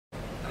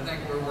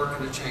we're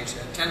working to change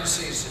that.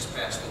 Tennessee has just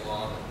passed a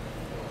law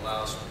that will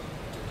allow us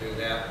to do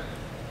that.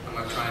 I'm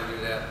going to try and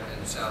do that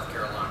in South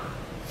Carolina.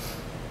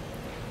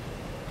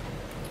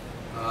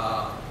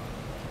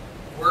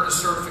 Where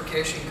does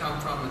certification come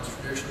from in the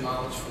traditional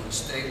models? From the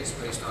state, it's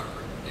based on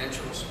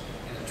credentials.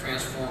 In the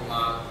transform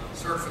model,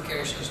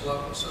 certification is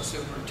local, so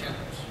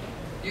superintendents.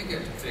 You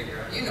get to figure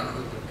out, you know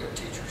who the good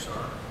teachers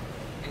are,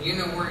 and you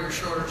know where your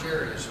shortage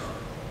areas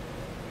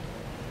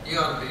are. You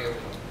ought to be able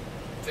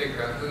to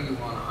figure out who you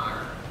want to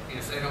hire, and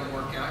if they don't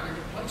work out, you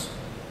replace them.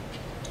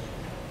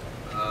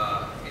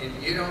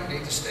 And you don't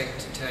need the state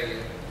to tell you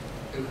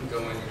who can go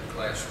into your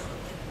classrooms.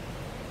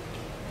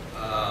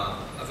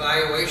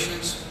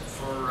 Evaluations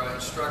for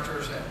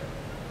instructors at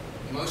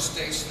most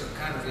states, they're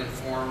kind of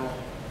informal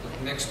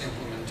with mixed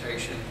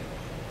implementation.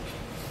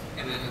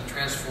 And in the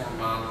transform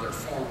model, they're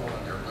formal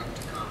and they're linked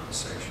to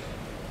compensation.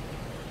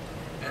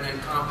 And then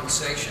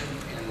compensation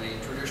in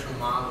the traditional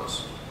model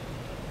is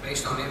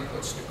based on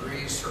inputs,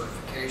 degrees,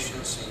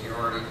 certification,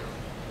 seniority.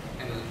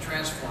 And in the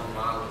transform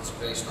model, it's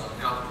based on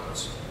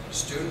outputs,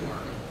 student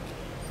learning,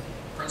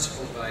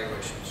 principal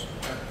evaluations.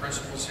 Got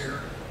principals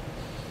here?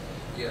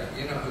 Yeah,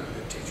 you know who the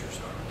good teachers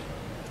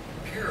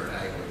are. Peer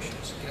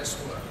evaluations. Guess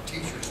what?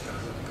 Teachers know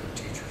who the good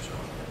teachers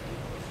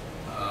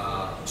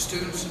are.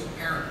 Students and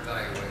parent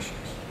evaluations.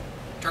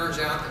 Turns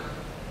out that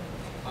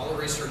all the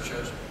research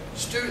shows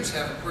students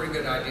have a pretty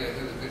good idea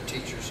who the good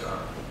teachers are.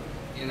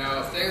 You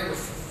know, if they were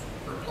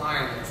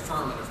replying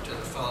affirmative to the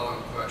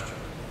following question.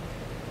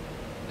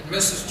 In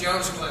Mrs.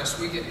 Jones' class,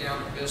 we get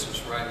down to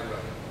business right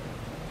away.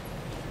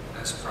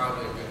 That's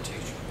probably a good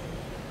teacher.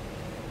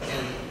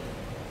 In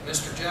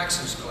Mr.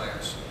 Jackson's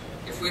class,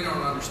 if we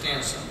don't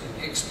understand something,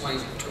 he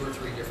explains it 2 or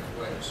 3 different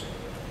ways.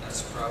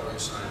 That's probably a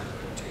sign of a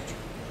good teacher.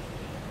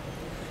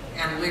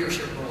 And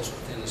leadership roles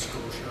within the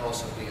school should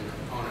also be a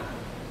component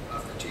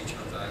of the teacher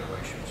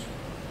evaluations.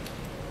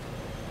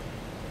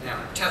 Now,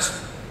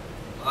 testing.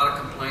 A lot of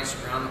complaints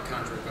around the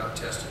country about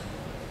testing.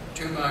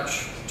 Too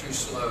much, too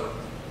slow,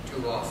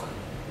 too often.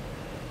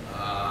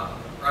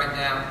 Right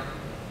now,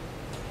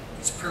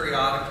 it's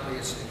periodically,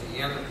 it's at the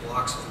end of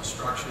blocks of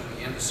instruction,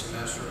 the end of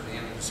semester, at the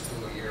end of the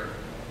school year.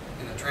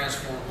 In the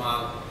transform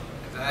model,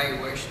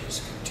 evaluation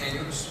is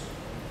continuous,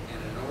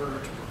 and in order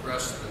to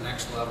progress to the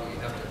next level, you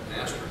have to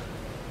master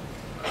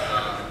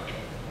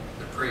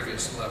the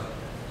previous level.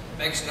 It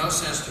makes no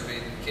sense to me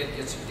that a kid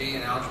gets a D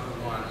in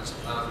Algebra 1 and is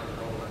allowed to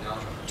enroll in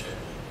Algebra 2.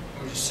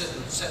 We're just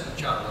setting the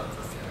child up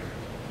for failure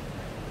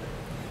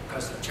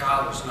because the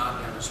child has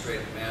not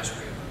demonstrated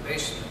mastery of the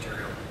basic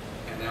material,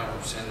 and now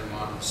we're sending them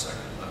on to the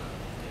second level.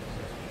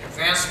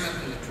 Advancement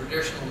in the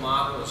traditional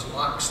model is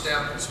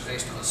lockstep. It's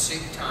based on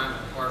seek time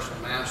and partial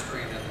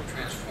mastery, and in the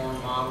transform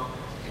model,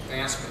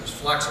 advancement is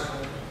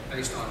flexible,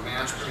 based on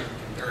mastery, and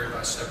can vary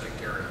by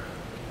subject area.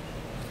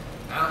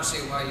 I don't see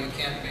why you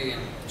can't be in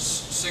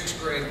 6th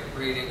grade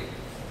reading,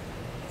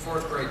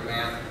 4th grade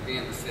math, and be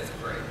in the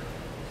 5th grade.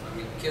 I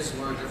mean, kids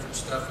learn different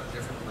stuff at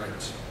different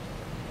rates.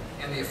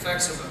 And the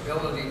effects of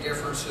ability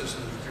differences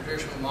in the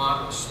traditional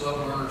model, slow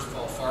learners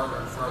fall farther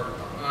and farther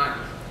behind.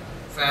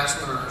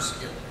 Fast learners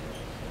get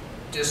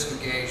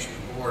disengaged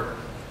and bored.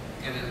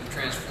 And in the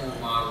transform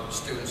model,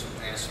 students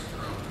advance at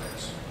their own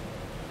pace.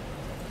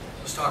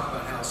 Let's talk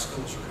about how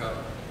schools are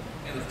governed.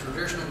 In the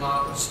traditional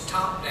model, it's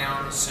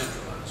top-down and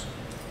centralized.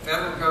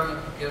 Federal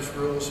government gives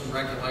rules and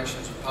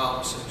regulations and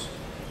policies.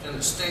 Then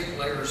the state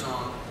layers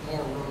on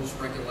more rules,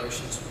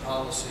 regulations, and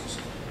policies.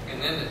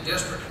 And then the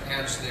district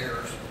adds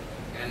theirs.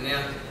 And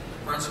then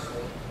the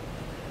principal,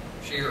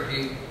 she or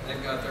he,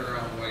 they've got their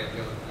own way of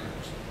doing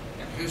things.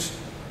 And who's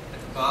at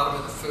the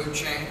bottom of the food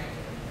chain?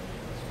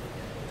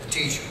 The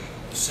teacher,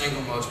 the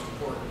single most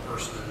important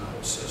person in the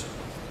whole system.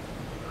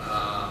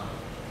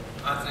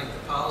 I think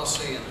the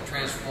policy and the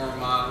transform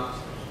model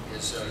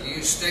is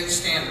use state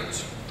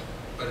standards,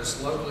 but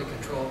it's locally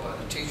controlled by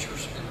the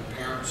teachers and the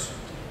parents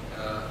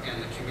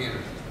and the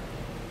community.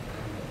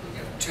 And we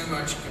got too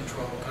much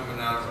control coming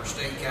out of our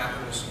state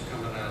capitals and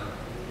coming out of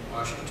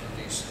Washington,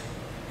 D.C.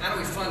 How do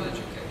we fund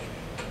education?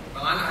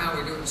 Well, I know how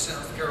we do it in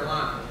South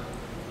Carolina.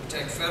 We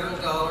take federal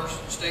dollars,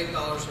 state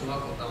dollars, and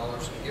local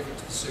dollars and give it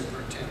to the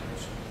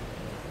superintendents.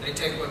 They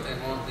take what they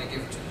want, they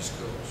give it to the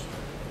schools.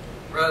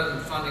 Rather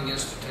than funding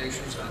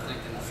institutions, I think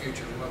in the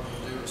future what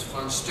we'll do is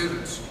fund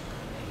students,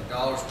 and the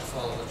dollars will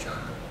follow the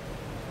child.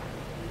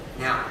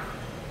 Now,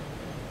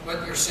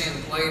 what you're seeing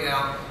played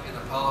out in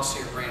the policy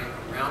arena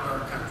around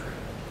our country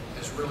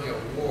is really a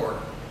war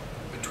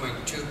between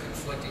 2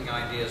 conflicting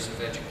ideas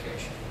of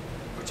education,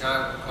 which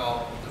I would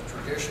call the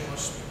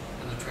traditionalists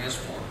and the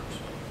transformers.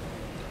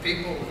 The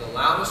people with the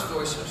loudest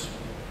voices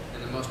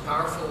and the most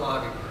powerful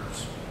lobby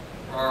groups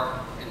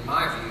are, in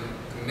my view,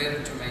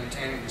 committed to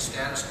maintaining the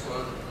status quo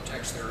that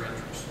protects their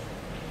interests.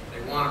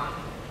 They want to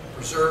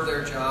preserve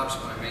their jobs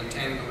by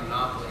maintaining a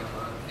monopoly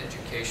on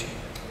education,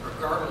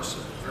 regardless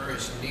of the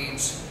various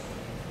needs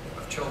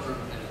of children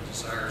and the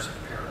desires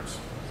of parents.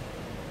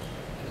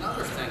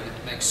 Another thing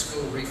that makes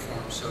school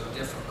reform so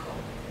difficult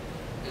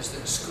is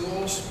that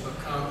schools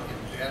become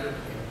embedded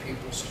in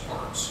people's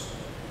hearts.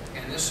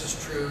 And this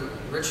is true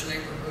in rich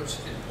neighborhoods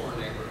and poor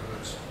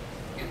neighborhoods,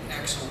 in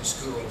excellent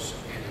schools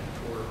and in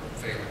poor,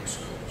 failing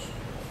schools.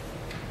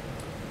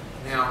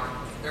 Now,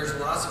 there's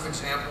lots of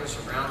examples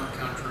around the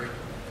country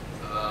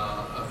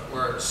of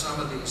where some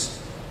of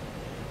these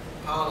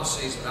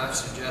policies that I've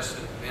suggested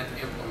have been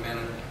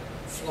implemented.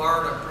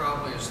 Florida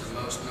probably is the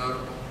most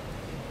notable.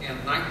 In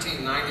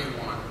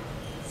 1991,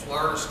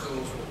 Florida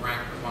schools were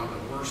ranked among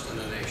the worst in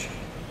the nation.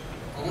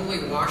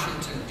 Only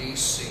Washington,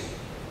 D.C.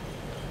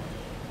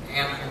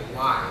 and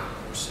Hawaii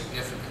were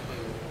significantly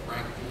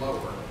ranked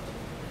lower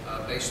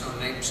based on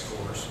NAEP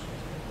scores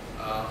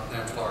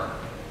than Florida.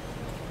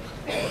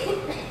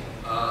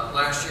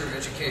 Last year,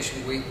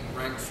 Education Week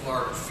ranked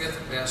Florida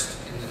 5th best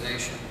in the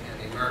nation, and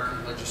the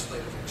American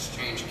Legislative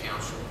Exchange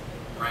Council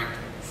ranked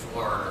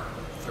Florida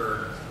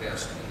 3rd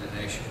best in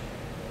the nation.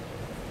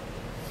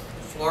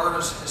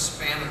 Florida's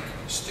Hispanic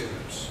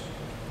students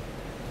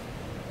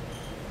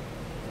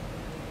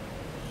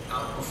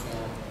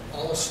outperform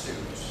all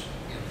students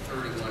in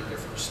 31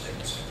 different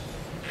states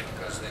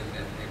because they've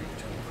been able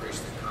to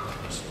increase the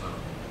confidence level.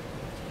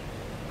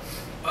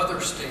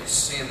 Other states,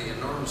 seeing the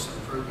enormous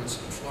improvements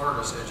in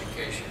Florida's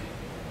education,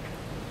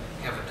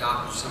 have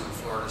adopted some of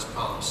Florida's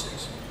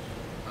policies.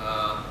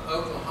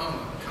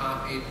 Oklahoma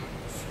copied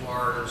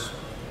Florida's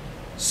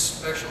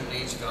special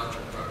needs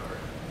voucher program.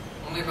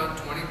 Only about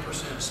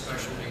 20% of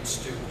special needs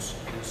students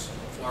in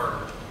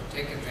Florida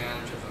take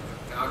advantage of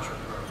a voucher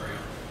program,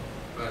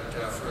 but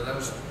for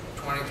those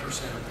 20%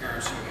 of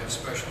parents who have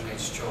special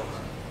needs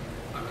children,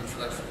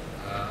 that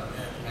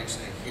makes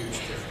a huge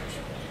difference.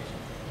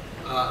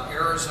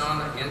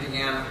 Arizona,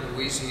 Indiana,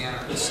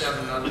 Louisiana, and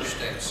 7 other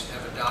states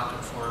have adopted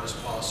Florida's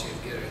policy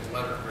of giving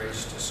letter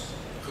grades to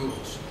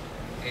schools,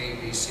 A,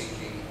 B, C,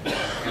 D, and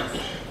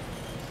F.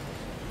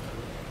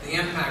 The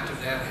impact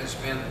of that has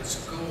been that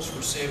schools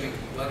receiving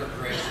letter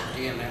grades of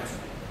D and F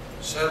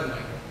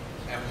suddenly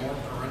have more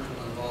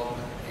parental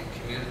involvement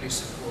and community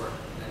support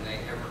than they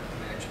ever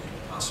imagined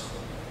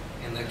possible.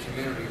 And the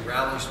community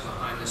rallies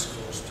behind the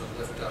schools to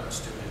lift up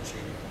student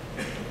achievement.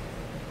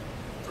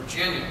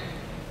 Virginia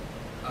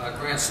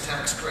grants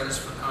tax credits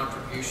for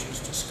contributions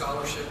to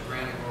scholarship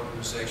granting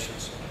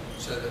organizations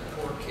so that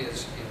poor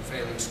kids in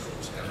failing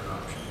schools have an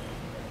option.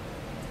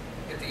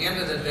 At the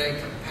end of the day,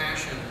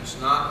 compassion is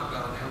not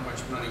about how much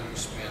money you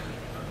spend,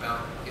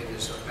 it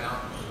is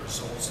about the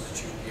results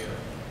that you give.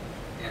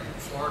 And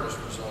Florida's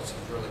results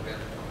have really been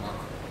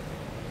remarkable.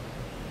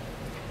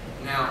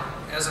 Now,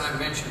 as I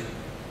mentioned,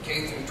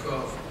 K through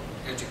 12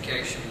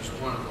 education is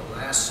one of the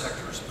last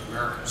sectors of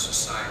American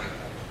society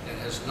that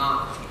has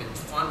not been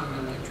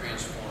fundamentally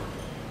transformed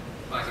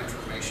by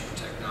information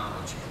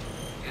technology.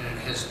 And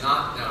it has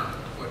not done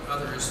what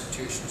other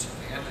institutions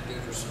have had to do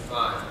to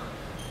survive,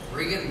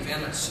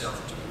 reinvent itself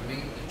to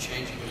meet the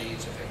changing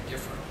needs of a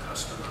different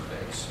customer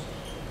base.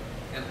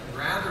 And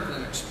rather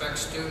than expect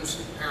students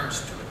and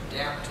parents to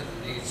adapt to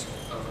the needs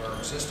of our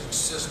existing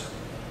system,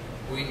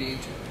 we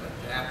need to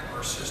adapt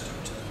our system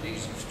to the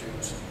needs of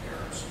students and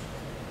parents.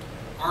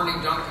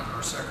 Arne Duncan,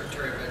 our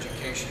Secretary of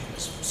Education,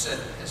 has said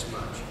as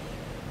much.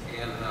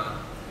 And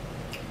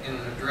in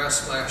an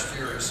address last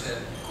year, he said,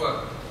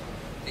 quote,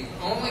 "The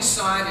only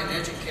side in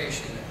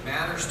education that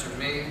matters to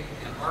me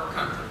and our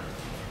country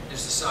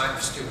is the side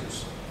of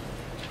students.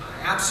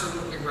 I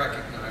absolutely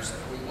recognize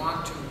that we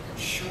want to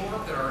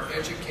ensure that our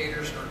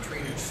educators are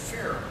treated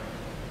fairly.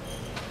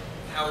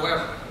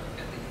 However,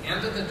 at the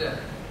end of the day,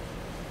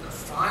 the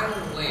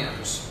final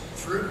lens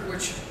through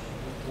which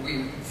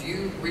we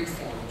view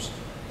reforms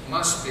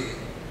must be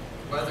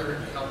whether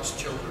it helps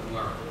children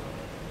learn.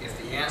 If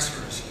the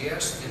answer is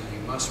yes, then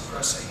we must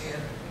press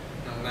ahead,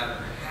 no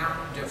matter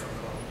how difficult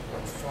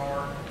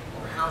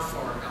or how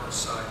far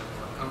outside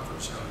our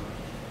comfort zone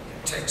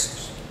it takes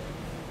us."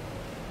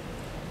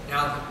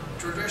 Now, the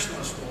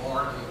traditionalists will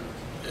argue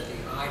that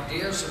the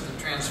ideas of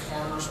the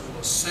transformers will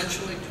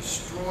essentially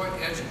destroy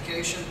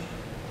education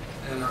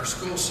and our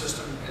school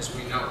system as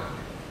we know it,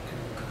 and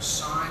will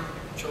consign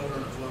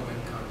children of low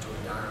income to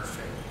a dire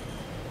fate.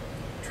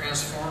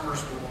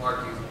 Transformers will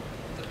argue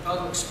the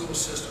public school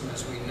system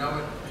as we know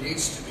it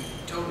needs to be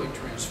totally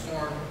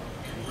transformed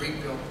and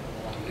rebuilt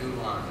along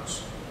new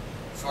lines.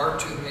 Far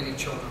too many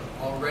children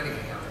already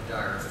have a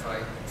dire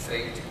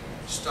fate,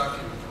 stuck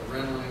in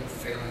perennially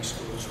failing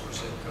schools where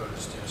zip code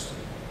is tested.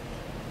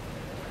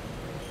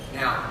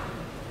 Now,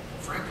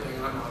 frankly,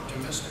 I'm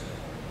optimistic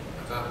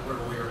about where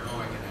we are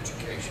going in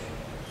education.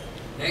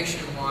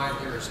 Nationwide,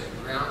 there is a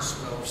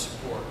groundswell of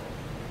support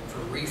for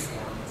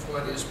reform of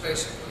what is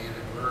basically an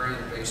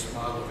agrarian-based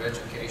model of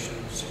education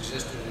that's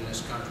existed in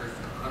this country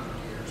for 100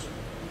 years.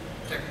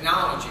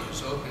 Technology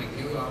is opening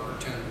new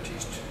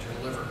opportunities to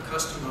deliver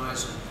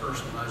customized and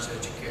personalized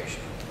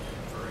education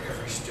for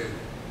every student.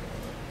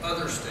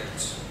 Other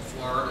states,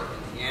 Florida,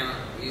 Indiana,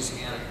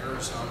 Louisiana,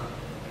 Arizona,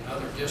 and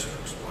other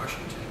districts,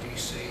 Washington,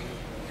 D.C.,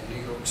 and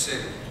New York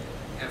City,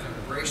 have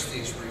embraced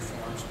these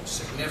reforms with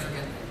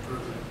significant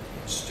improvement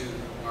in student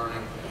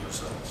learning and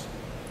results.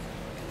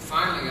 And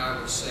finally, I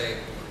would say,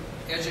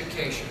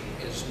 education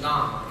is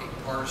not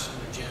a partisan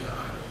agenda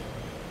item.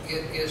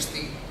 It is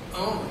the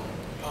only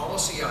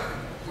policy item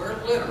where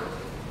literally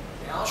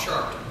Al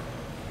Sharpton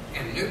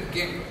and Newt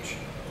Gingrich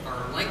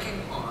are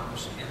linking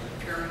arms and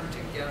appearing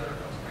together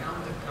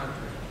around the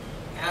country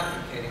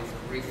advocating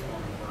for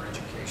reform of our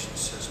education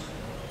system.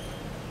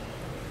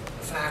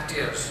 The fact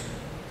is,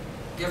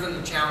 given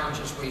the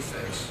challenges we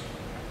face,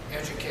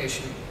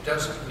 education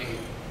doesn't need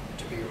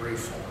to be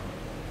reformed.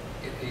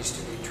 It needs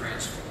to be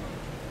transformed.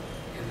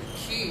 And the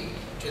key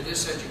to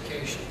this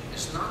education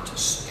is not to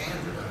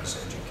standardize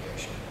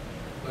education,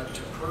 but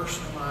to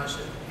personalize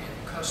it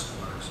and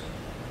customize it,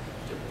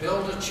 to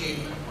build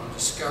achievement on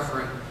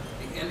discovering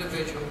the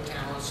individual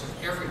talents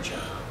of every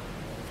child,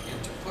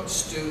 and to put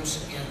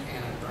students in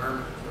an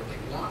environment where they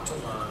want to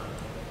learn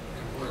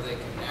and where they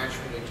can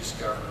naturally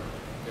discover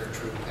their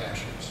true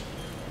passions.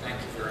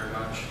 Thank you very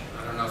much.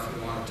 I don't know if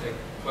you want to take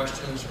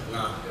questions or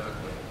not, Doug,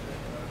 but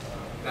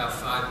about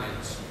 5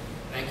 minutes.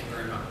 Thank you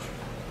very much.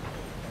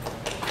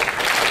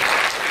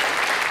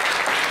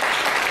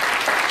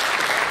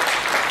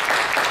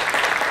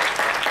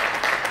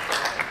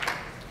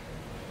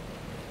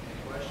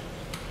 Any questions?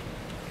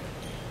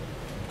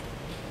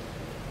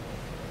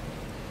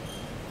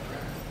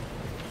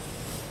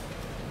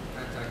 I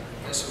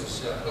guess it was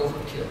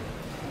overkill.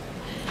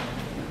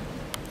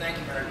 Thank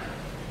you very much.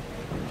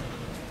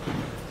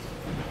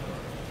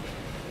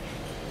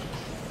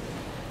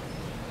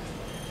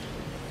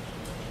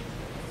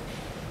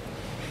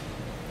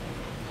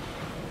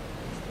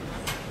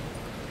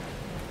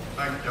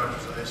 Thank you, Dr.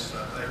 Zais. I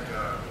think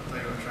the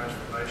thing of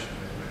transformation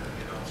has been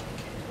hit on some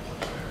key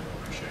points there. We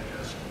appreciate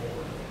that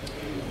support.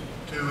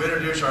 To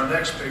introduce our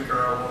next speaker,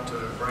 I want to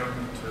bring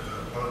to the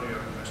podium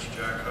Mr.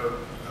 Jack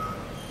Hope.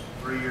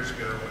 3 years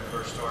ago, when we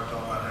first started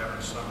talking about having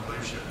a summer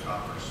leadership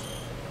conference,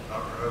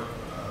 Dr. Hope,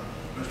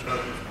 Mr.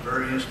 Hope was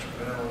very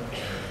instrumental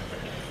in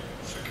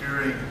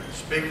securing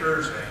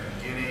speakers and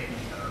getting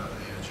the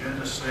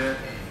agenda set.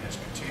 He has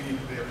continued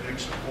to be a big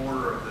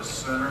supporter of this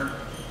center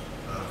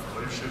for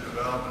leadership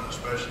development,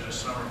 especially this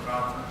summer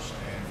conference,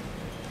 and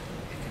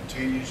he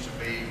continues to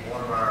be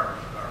one of our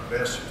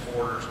best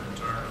supporters in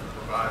terms of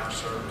providing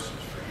services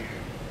for you.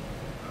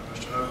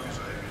 Mr. Hope is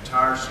a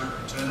retired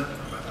superintendent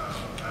from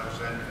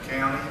Alexander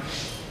County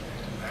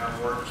and now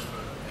works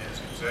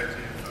as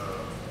executive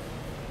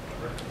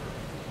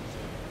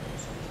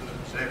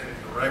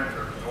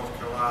director of the North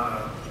Carolina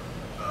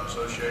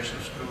Association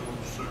of School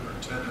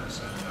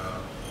Superintendents, and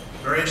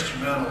very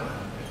instrumental in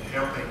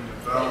helping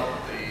develop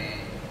the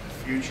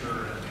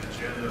future and the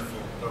agenda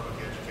for public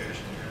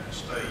education here in the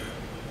state.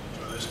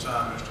 So at this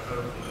time, Mr.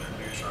 Hope will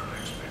introduce our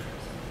next speaker.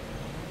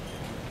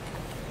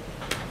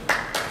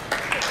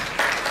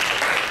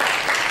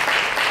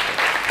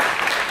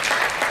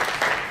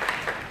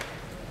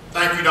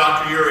 Thank you,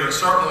 Dr. Uri. It's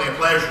certainly a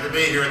pleasure to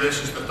be here.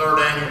 This is the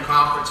 3rd annual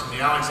conference, and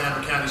the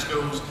Alexander County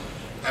Schools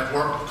have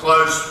worked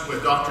close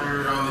with Dr.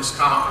 Uri on this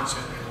conference,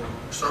 and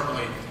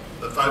certainly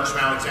the folks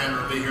from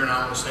Alexander will be here, and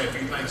I want to say a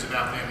few things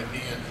about them at the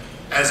end.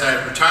 As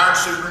a retired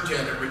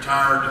superintendent,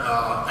 retired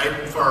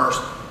April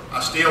 1st,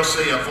 I still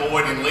see a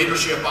void in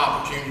leadership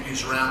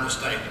opportunities around the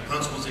state. The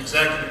principal's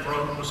executive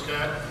program was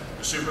cut.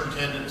 The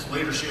superintendent's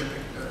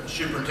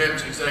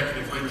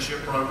executive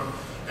leadership program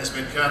has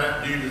been cut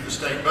out due to the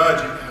state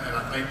budget, and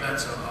I think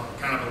that's a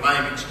kind of a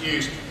lame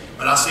excuse.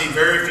 But I see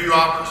very few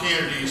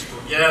opportunities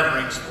for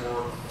gatherings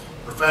for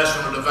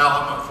professional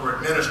development for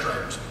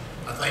administrators.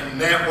 I think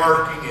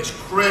networking is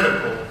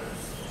critical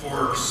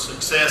for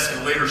success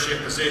in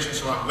leadership positions,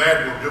 so I'm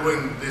glad we're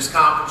doing this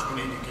conference. We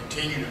need to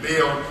continue to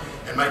build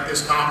and make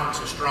this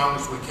conference as strong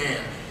as we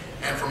can.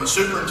 And from a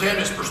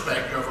superintendent's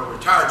perspective, a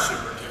retired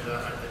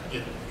superintendent, I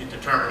get the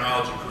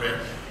terminology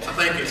correct, I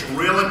think it's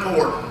real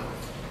important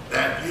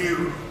that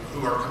you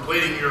who are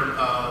completing your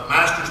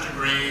master's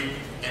degree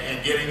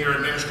and getting your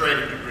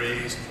administrative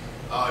degrees,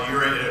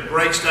 you're at a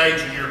great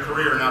stage in your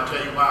career, and I'll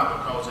tell you why.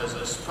 Because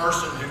as a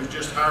person who's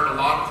just hired a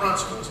lot of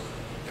principals,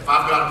 if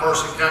I've got a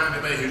person coming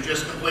to me who's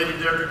just completed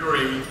their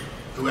degree,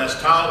 who has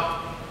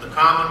taught the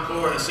Common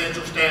Core and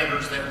essential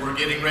standards that we're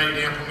getting ready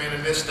to implement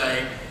in this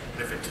state,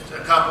 and if it's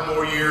a couple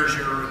more years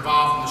you're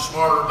involved in the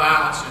smarter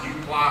balance and you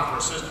apply for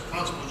assistant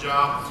principal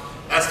job,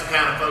 that's the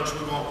kind of folks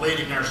we want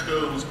leading our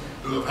schools,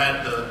 who have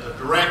had the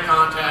direct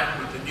contact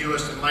with the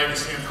newest and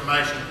latest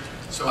information.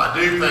 So I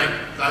do think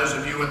those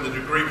of you in the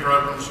degree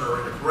programs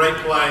are in a great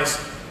place.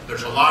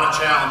 There's a lot of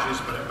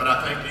challenges, but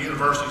I think the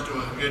university is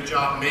doing a good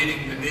job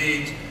meeting the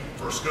needs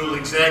for school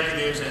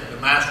executives and the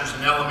masters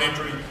in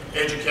elementary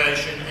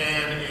education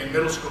and in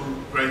middle school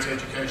grades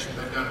education.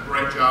 They've done a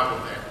great job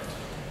with that.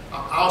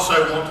 I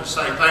also want to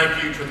say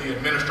thank you to the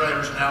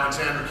administrators in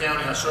Alexander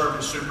County. I served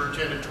as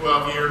superintendent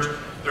 12 years.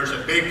 There's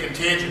a big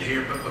contingent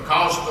here, but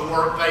because of the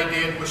work they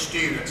did with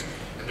students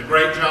and the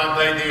great job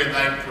they did,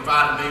 they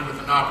provided me with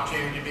an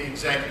opportunity to be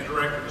executive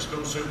director of the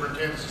School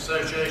Superintendents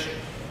Association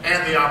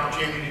and the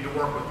opportunity to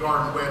work with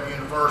Gardner-Webb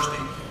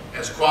University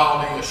as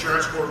quality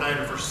assurance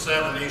coordinator for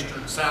 7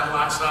 Eastern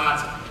satellite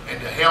sites and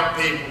to help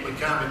people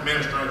become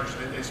administrators.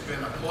 It's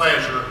been a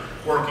pleasure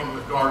working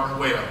with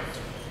Gardner-Webb.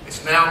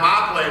 It's now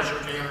my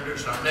pleasure to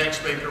introduce our next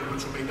speaker,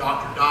 which will be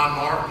Dr. Don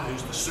Martin,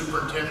 who's the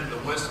Superintendent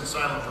of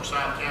Winston-Salem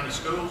Forsyth County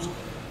Schools.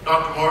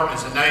 Dr. Martin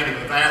is a native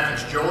of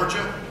Athens,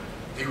 Georgia.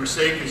 He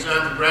received his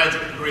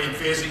undergraduate degree in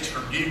physics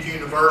from Duke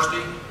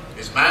University,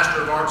 his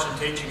Master of Arts in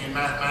Teaching in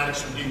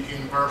Mathematics from Duke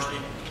University,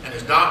 and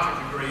his doctorate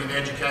degree in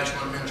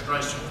Educational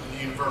Administration from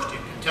the University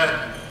of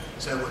Kentucky.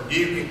 So when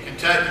Duke and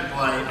Kentucky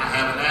play, I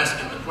haven't asked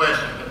him the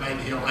question, but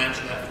maybe he'll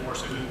answer that for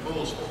us who he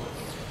pulls for.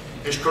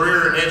 His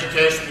career in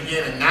education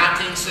began in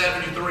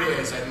 1973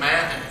 as a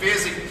math and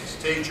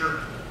physics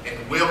teacher in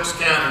Wilkes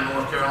County,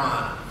 North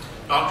Carolina.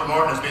 Dr.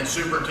 Martin has been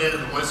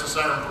superintendent of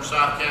Winston-Salem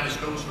Forsyth County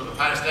Schools for the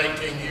past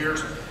 18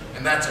 years,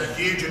 and that's a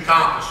huge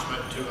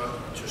accomplishment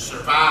to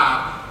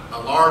survive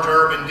a large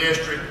urban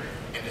district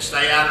and to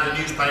stay out of the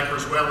newspaper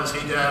as well as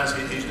he does.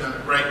 He's done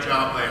a great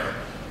job there.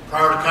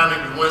 Prior to coming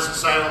to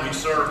Winston-Salem, he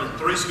served in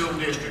 3 school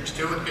districts,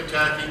 2 in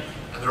Kentucky,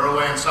 and the Earl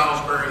and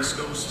Salisbury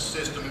school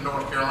system in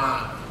North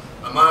Carolina.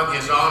 Among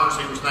his honors,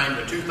 he was named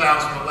the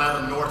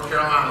 2011 North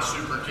Carolina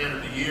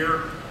Superintendent of the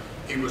Year.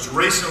 He was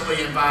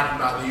recently invited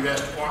by the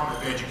U.S.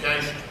 Department of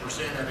Education to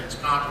present at its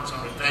conference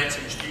on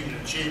advancing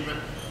student achievement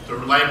through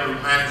labor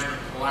management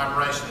and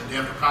collaboration in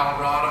Denver,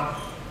 Colorado.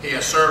 He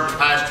has served the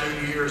past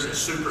 2 years as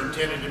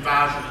Superintendent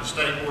Advisor to the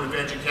State Board of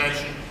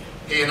Education.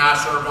 He and I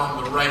served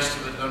on the race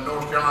to the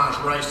North Carolina's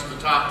race to the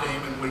top team,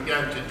 and we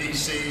go to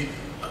D.C.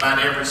 about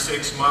every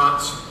 6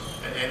 months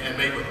and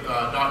meet with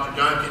Dr.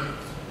 Duncan.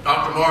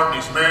 Dr. Martin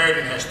is married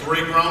and has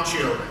 3 grown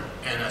children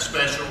and a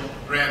special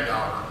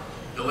granddaughter,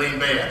 Deline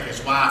Beth.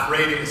 His wife,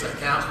 Rita, is a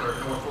counselor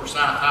at North Forsyth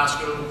High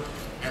School.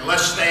 And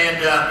let's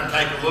stand up and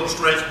take a little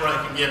stretch break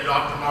and give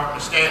Dr. Martin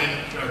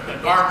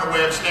a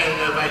Gardner-Webb standing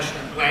ovation.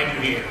 I'm glad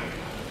you're here.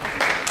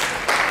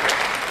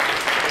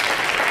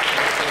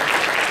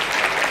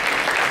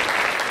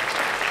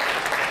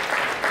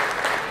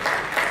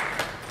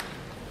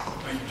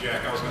 Thank you,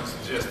 Jack. I was going to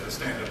suggest a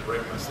stand-up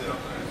break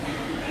myself.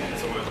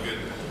 It's always good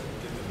to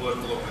get the blood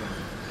flowing.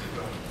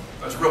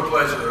 It's a real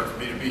pleasure for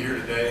me to be here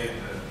today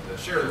and to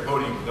share the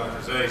podium with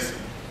Dr. Zais.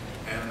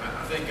 And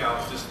I think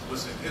I'll just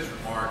listen to his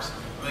remarks.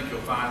 I think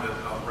you'll find that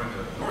I'll bring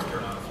a North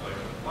Carolina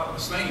flavor. A lot of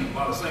the same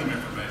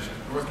information,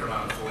 North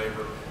Carolina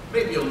flavor,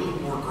 maybe a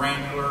little more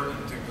granular,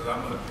 because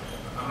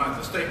I'm not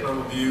the state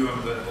level view,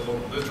 I'm the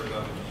local district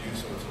level view,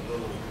 so it's a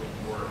little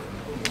more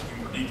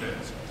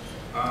details.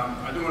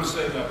 I do want to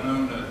say that I've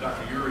known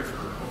Dr. Urey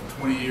for over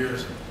 20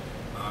 years.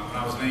 When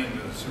I was named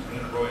the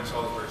superintendent of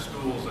Salisbury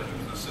Schools, he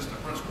was an assistant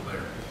principal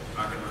there.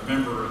 I can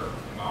remember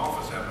in my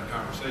office having a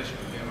conversation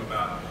with him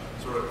about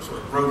sort of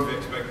growth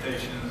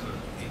expectations.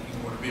 He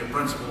wanted to be a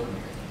principal.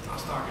 I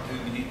was talking to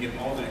him, and he'd get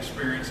all the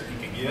experience that he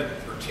could get,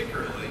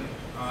 particularly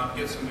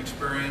get some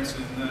experience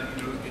in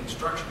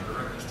instruction,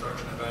 direct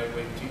instruction,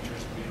 evaluating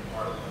teachers, and being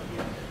part of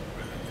it.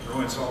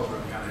 Growing Salisbury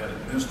kind of had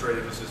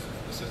administrative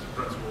assistant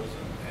principals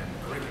and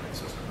curriculum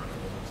assistant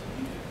principals, and so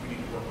we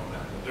need to work on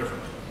that a little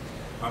differently.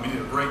 He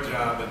did a great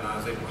job, and I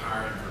was able to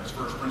hire him for his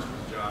first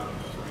principal's job in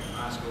Forsyth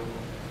High School.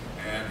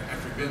 And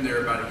after he'd been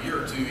there about a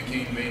year or 2, he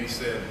came to me and he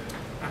said,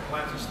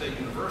 Appalachian State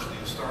University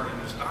is starting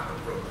this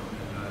doctorate program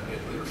in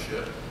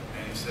leadership.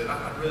 And he said,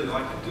 I'd really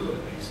like to do it.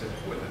 And he said,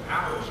 boy, the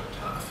hours are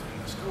tough in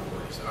the school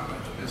board. He said, I'm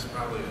going to have to miss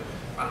probably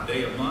about a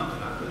day a month,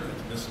 and I really have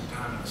to miss some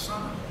time in the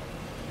summer.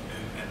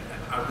 And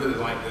I really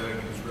liked Doug,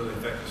 and he was really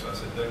effective. So I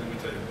said, Doug, let me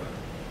tell you what.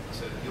 I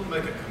said, you'll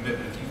make a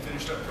commitment, if you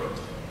finish that program,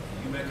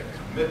 you make a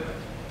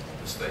commitment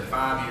to stay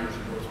 5 years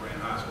in North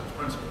Carolina High School as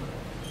principal.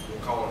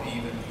 We'll call it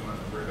even. You don't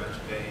have to worry about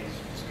your days.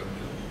 Just go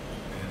do it.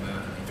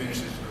 And he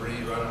finished his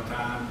degree right on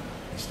time.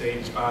 He stayed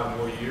his 5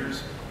 more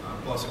years,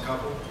 plus a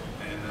couple.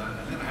 And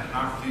then I had an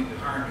opportunity to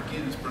hire him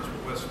again as principal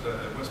at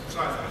West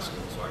Forsyth High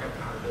School. So I got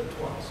hired there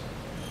twice.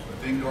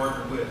 But then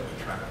Gardner-Webb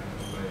attracted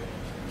him away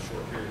in a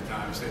short period of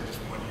time. He stayed just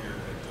 1 year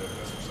at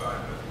West Forsyth.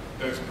 But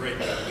Doug's a great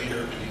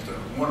leader, and he's done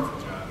a wonderful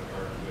job at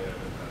Gardner-Webb.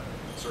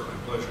 And certainly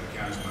a pleasure to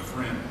count as my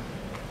friend.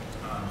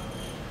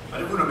 I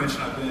did want to mention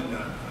I've been,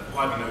 a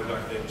lot of you know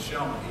Dr. David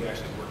Shellman. He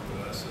actually worked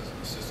with us as an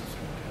assistant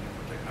superintendent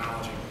for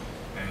technology.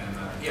 And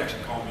he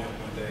actually called me up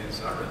one day and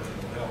said, I really need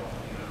a little help,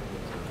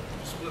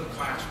 with split a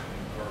classroom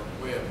in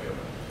Gardner-Webb. We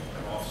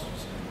have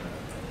offices in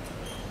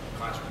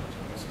classrooms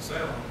in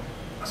Winston-Salem.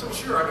 I said, well,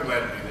 sure, I'd be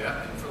glad to do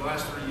that. And for the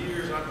last 3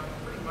 years, I've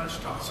pretty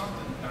much taught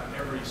something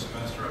every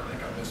semester. I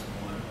think I missed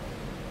one.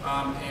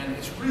 And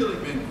it's really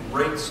been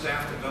great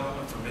staff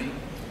development for me.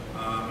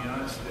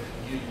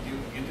 You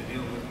get to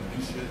deal with the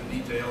minutiae, the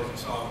details, and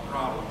solving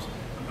problems.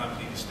 Sometimes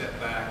you need to step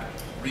back,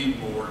 read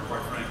more, and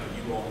quite frankly,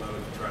 you all know if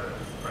you try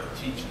to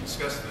teach and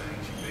discuss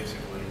things, you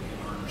basically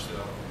learn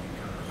yourself, and you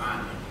kind of remind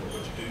people of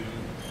what you do,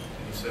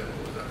 and you say,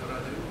 well, is that what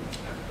I do?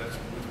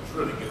 Which was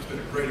really good. It's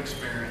been a great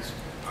experience.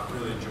 I've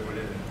really enjoyed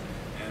it,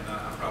 and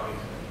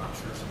I'm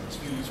sure some of the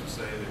students would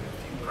say that a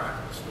few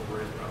practical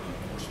stories, probably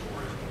more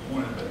stories than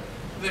one, but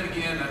then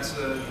again, that's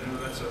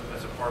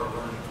a part of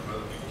learning from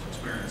other people's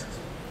experiences.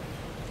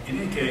 In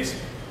any case,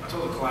 I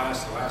told the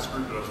class, the last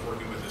group that I was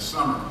working with this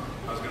summer,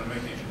 I was going to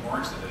make these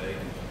remarks today,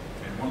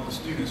 and one of the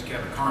students,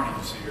 Captain Carney,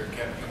 is here.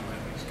 Captain, come with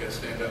me. He's got to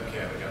stand up,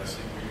 Cabot. Got to see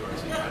where you are.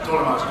 I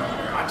told him I was going to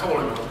be embarrassed. I told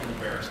him I was going to be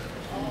embarrassed.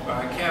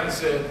 Cabot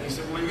said, he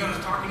said, well, are you going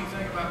to talk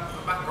anything about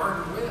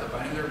Gardner-Webb?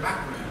 I knew their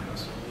background. I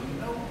said, well, you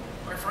know,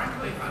 quite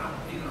frankly, I don't,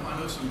 you know, I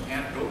know some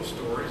anecdotal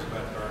stories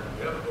about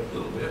Gardner-Webb, a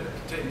little bit.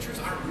 To tell you the truth,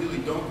 I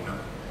really don't know.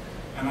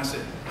 And I said,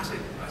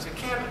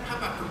 Cabot,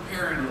 how about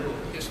preparing a little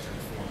history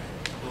for me?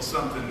 A little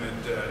something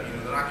that, you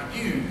know, that I could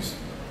use.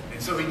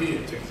 And so he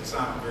did. Took his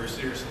assignment very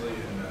seriously,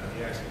 and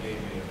he actually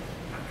gave me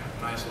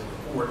a nice little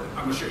report.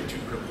 I'm going to show you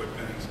two real quick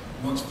things.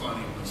 One's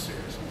funny, one's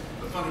serious.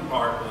 The funny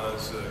part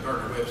was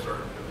Gardner-Webb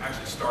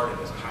actually started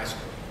as a high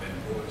school in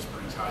Boiling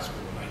Springs High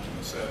School in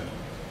 1907.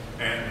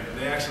 And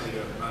they actually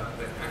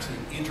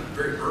entered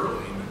very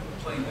early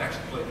and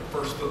actually played the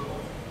first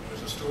football.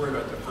 There's a story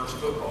about the first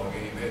football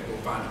game. They had to go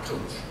find a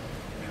coach.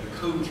 And the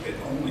coach had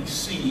only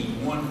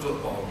seen one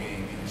football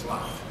game in his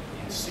life.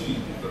 He had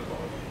seen the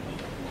football game.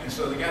 And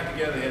so they got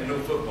together, they had no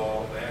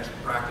football. They actually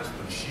practiced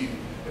with a shoe.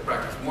 They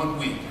practiced 1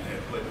 week and they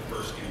had played the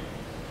first game.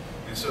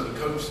 And so the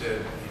coach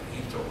said,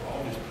 he told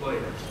all his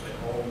players, they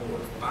all wore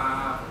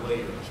 5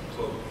 layers of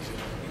clothing. He said,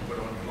 you put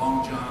on your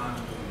long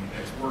johns, put on your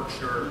next work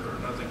shirt, or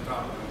nothing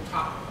top. On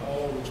top of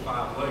all those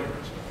 5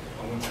 layers,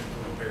 I want you to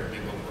put on a pair of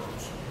big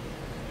overalls.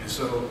 And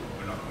so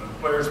when the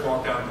players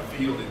walked out in the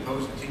field, the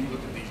opposing team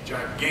looked at these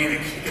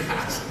gigantic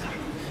guys.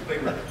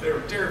 they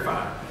were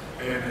terrified.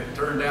 And it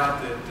turned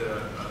out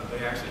that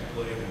they actually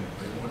played and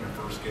they won their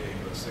first game,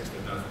 but 6-0.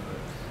 But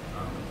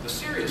the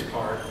serious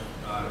part,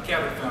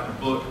 Cabot found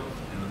a book,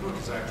 and the book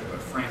is actually by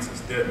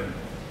Francis Dedman,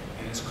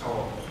 and it's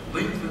called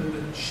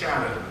Lengthened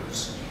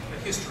Shadows, The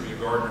History of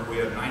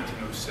Gardner-Webb,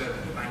 1907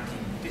 to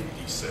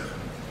 1957,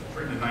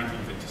 written in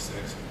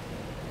 1956.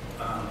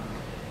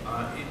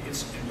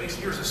 And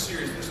basically, here's a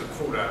series, this is a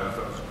quote out of it, I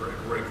thought it was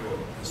a great quote.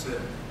 It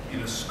said, in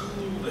a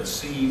school that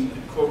seemed,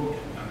 quote,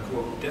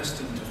 unquote,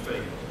 destined to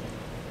fail,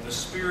 the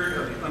spirit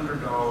of the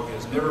underdog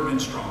has never been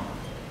stronger.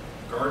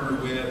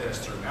 Gardner-Webb has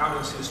throughout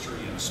its history,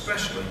 and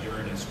especially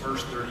during its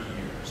first 30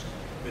 years,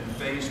 been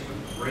faced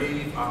with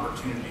grave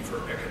opportunity for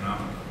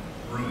economic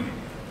ruin.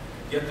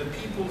 Yet the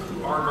people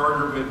who are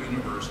Gardner-Webb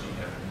University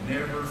have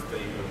never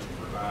failed to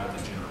provide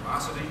the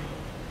generosity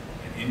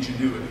and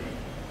ingenuity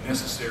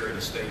necessary to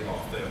stave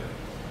off failure.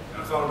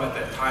 And I thought about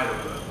that title,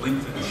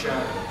 Lengthened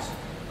Shadows.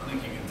 I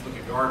think you can look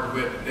at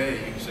Gardner-Webb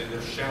today, you can say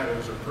their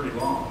shadows are pretty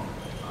long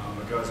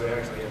because they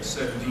actually have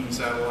 17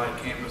 satellite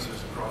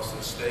campuses across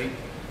the state.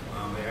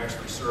 They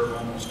actually serve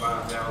almost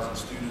 5,000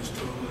 students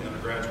totally,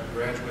 undergraduate,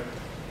 graduate.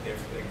 They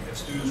have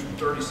students from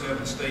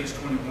 37 states,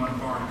 21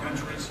 foreign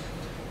countries.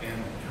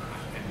 And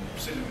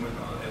sitting with,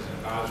 as an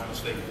advisor to the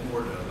state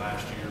board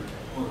last year,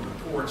 one of the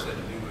reports had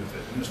to do with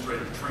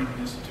administrative training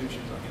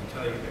institutions. I can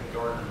tell you that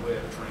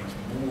Gardner-Webb trains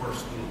more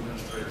school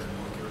administrators in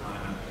North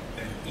Carolina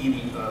than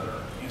any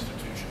other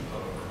institution,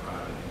 public or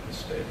private, in the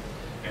state.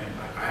 And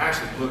I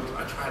actually looked,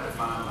 I tried to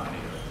find my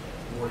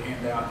board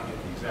handout to get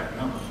the exact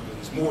numbers, because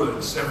it's more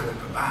than several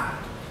combined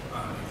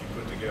if you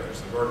put together.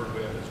 So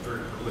Gardner-Webb is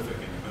very prolific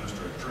in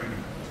administrative training.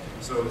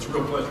 So it's a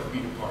real pleasure for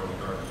me to be part of the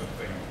Gardner-Webb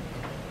family.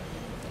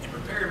 In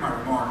preparing my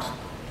remarks,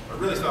 I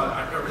really thought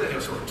I really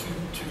have sort of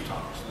two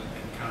topics,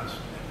 and kind of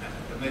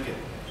to make it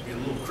be a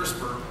little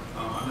crisper.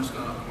 I'm just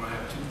going to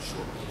have 2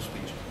 short little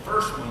speeches. The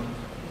first one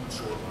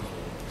short one.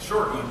 The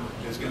short one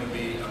is going to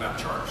be about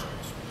charter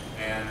schools,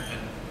 and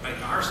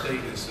our state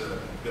has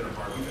been a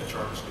part. We've had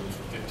charter schools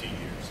for 15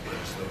 years. The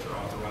legislature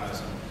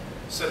authorized them,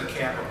 set a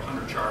cap of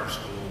 100 charter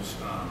schools,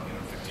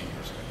 15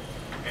 years ago,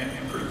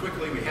 and pretty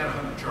quickly we had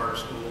 100 charter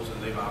schools,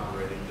 and they've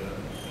operated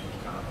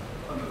kind of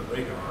under the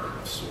radar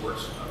of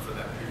sorts for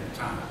that period of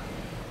time.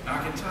 Now,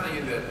 I can tell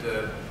you that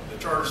the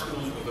charter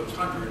schools, with those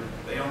 100,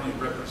 they only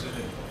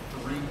represented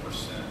 3%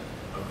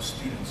 of the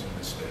students in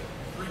this state.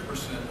 3%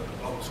 of the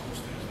public school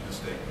students in this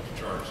state went to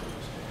charter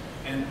schools.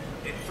 And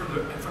from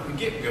the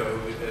get-go,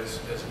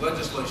 as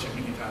legislation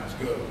many times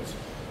goes,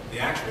 the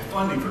actual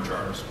funding for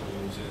charter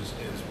schools is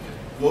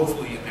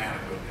woefully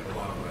inadequate in a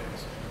lot of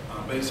ways.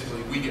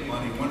 Basically, we get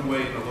money one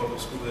way in the local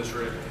school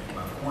district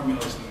by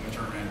formulas, and then we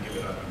turn around and give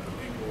it up into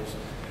pupils,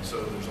 and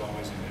so there's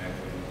always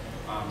inequity.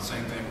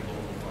 Same thing with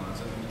local funds.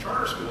 And the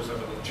charter schools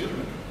have a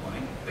legitimate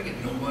complaint. They get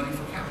no money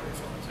for capital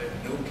funds. They have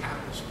no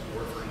capital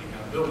support for any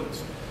kind of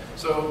buildings.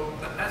 So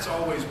that's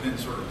always been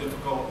sort of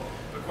difficult.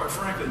 But quite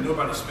frankly,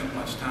 nobody spent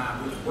much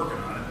time really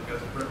working on it because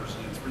it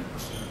represented 3%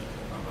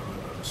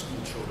 of the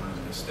school children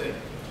in this state.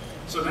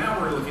 So now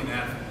we're looking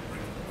at,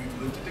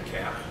 we've lifted the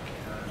cap.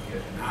 We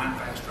had 9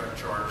 fast-track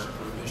charters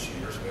approved this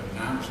year, so we have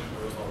 9%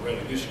 growth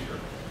already this year.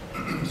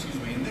 Excuse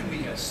me, and then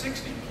we had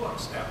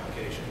 60-plus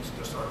applications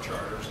to start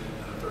charters in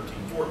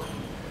 13-14.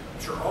 I'm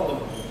sure all of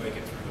them won't make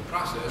it through the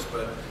process,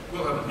 but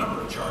we'll have a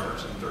number of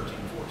charters in 13-14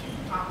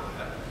 on top of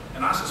that,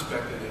 and I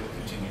suspect that it'll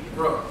continue to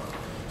grow.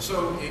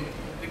 So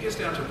it gets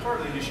down to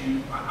part of the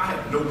issue. I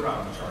have no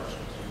problem with charter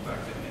schools. In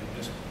fact, and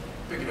just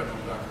picking up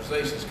on Dr.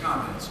 Zais'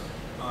 comments,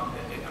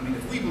 I mean,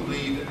 if we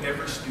believe that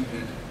every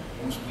student,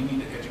 we need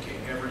to educate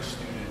every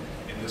student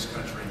in this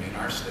country and in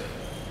our state,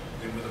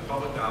 then with the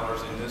public dollars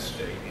in this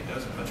state, it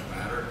doesn't much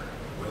matter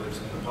whether it's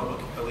in the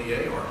public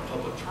LEA or a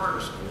public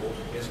charter school,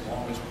 as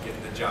long as we're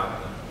getting the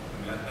job done.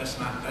 I mean, that's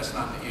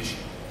not the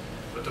issue.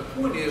 But the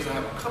point is, I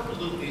have a couple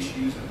little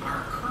issues in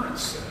our current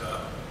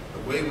setup,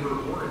 the way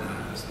we're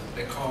organized,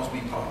 that cause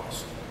me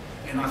pause.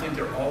 And I think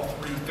they're all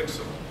three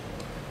fixable.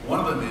 One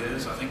of them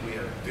is, I think we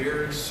have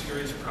very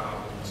serious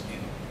problems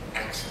in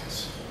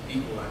access,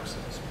 equal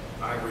access.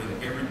 I agree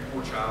that every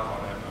poor child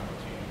ought to have an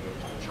opportunity to go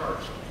to a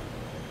charter school.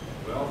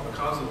 Well,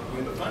 because of the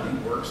way the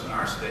funding works in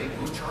our state,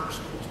 most charter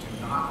schools do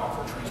not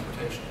offer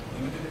transportation,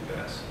 limited at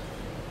best.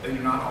 They do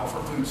not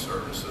offer food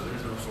service, so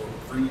there's no sort of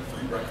free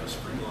breakfast,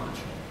 free lunch.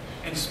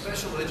 And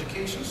special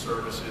education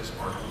services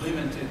are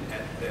limited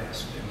at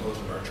best in most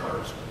of our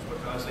charter schools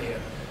because they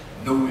have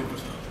no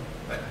infrastructure.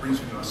 That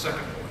brings me to my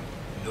second point,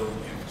 no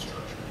infrastructure.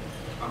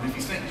 If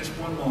you think just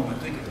one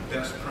moment, think of the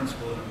best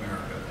principal in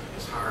America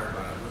is hired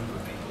by a group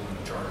of people in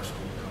a charter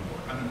school to come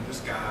work. I mean,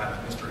 this guy,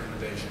 Mr.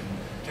 Innovation,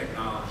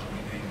 technology,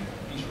 you name it,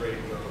 he's ready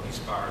to go, he's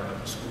fired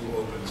up, the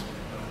school opens.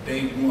 On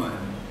day one,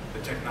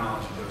 the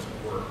technology doesn't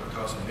work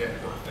because the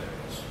network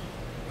fails.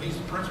 He's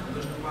the principal,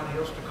 there's nobody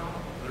else to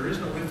call. There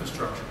is no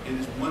infrastructure, it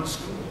is one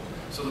school.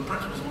 So the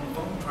principal's on the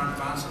phone trying to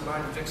find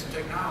somebody to fix the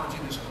technology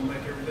that's going to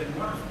make everything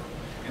wonderful.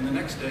 And the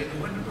next day,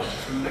 the window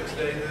breaks. And the next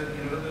day,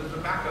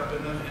 the backup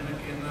in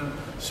the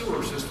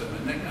sewer system.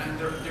 And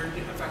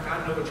in fact,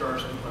 I know a charter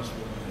school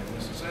principal in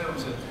Mrs. Salem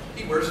said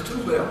he wears a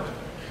tool belt.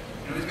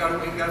 He's got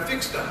to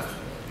fix stuff.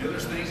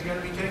 There's things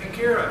got to be taken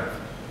care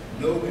of.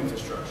 No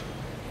infrastructure.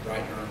 You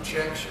write your own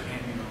checks, you're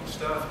handing your own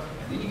stuff,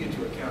 and then you get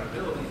to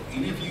accountability.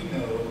 Any of you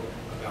know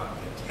about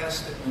the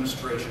test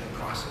administration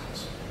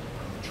process,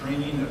 from the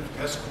training of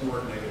test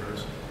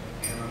coordinators,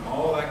 and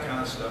all that kind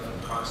of stuff,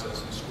 and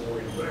process and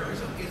scoring, whatever.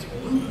 It's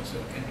voluminous.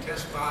 And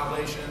test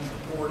violations,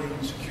 reporting,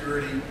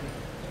 security.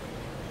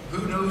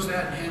 Who knows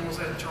that and handles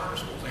that in charter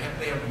schools?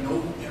 They have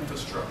no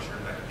infrastructure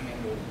that can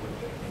handle what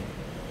they need.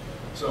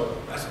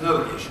 So that's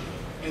another issue.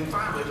 And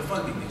finally, the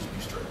funding needs to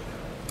be straightened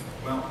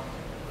out. Well,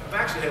 I've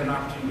actually had an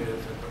opportunity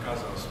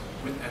because I was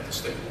at the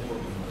state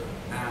board when the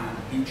 9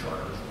 new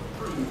charters were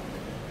approved,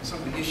 and some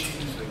of the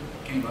issues that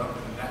came up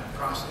in that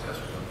process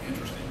were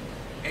interesting.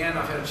 And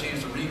I've had a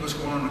chance to read what's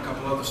going on in a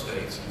couple other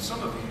states, and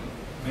some of you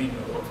may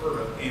know or have heard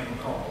of Ann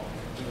McCall,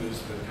 who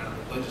is the kind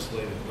of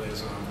legislative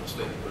liaison for the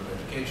State Board of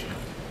Education.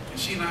 And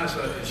she and I,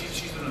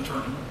 she's an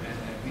attorney, and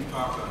we've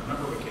talked on a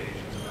number of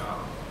occasions about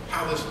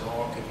how this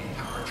law could be,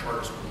 how our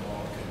charter school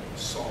law could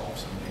solve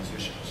some of these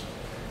issues.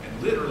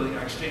 And literally,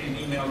 I exchanged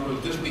emails with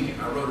her this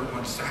weekend. I wrote her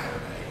one Saturday,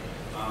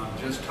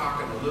 just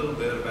talking a little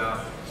bit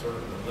about sort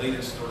of the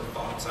latest sort of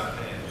thoughts I've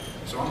had.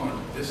 So I'm going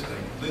to, this is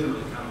a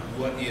literally kind of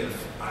what if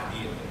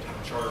idea of how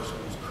charter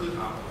schools could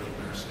operate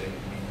in our state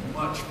and be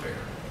much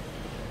fairer.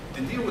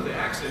 To deal with the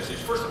access is,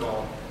 first of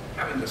all,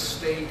 having the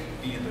state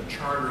be the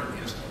chartering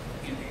entity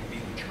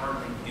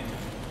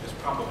is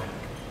problematic.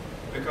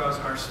 Because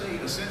our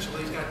state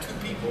essentially has got 2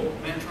 people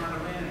and trying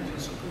to manage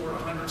and support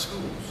 100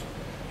 schools.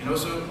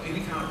 So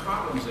any kind of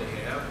problems they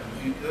have,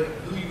 who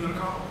are you going to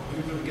call?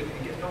 Who are you going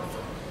to get help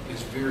from?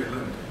 Is very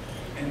limited.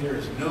 And there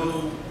is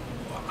no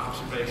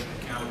observation,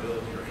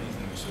 accountability, or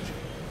anything associated.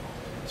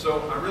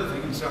 So I really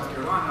think in South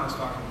Carolina, I was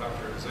talking to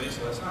Dr.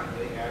 Zais last night,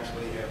 they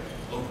actually have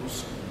local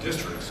school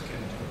districts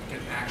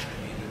can actually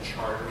be the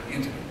chartering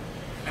entity.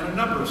 And a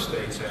number of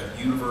states have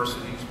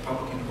universities,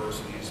 public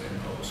universities,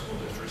 and public school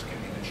districts can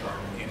be the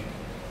chartering entity.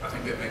 I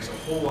think that makes a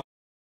whole lot.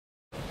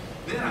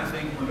 Then I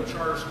think when a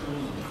charter school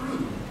is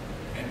approved,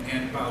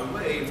 and by the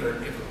way, if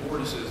the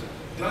board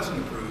doesn't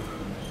approve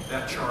them,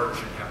 that charter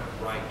should have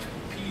a right to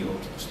appeal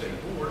to the state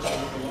board, so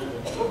that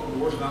the local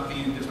board is not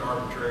being just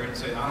arbitrary and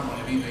saying, I don't want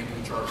to have anything to do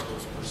with charter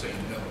schools, we're saying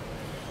no.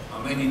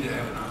 They need to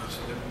have an option, so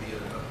there can be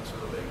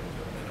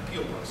an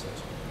appeal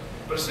process.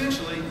 But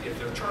essentially, if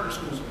their charter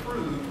school is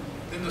approved,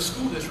 then the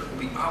school district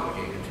will be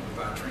obligated to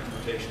provide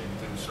transportation and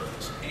food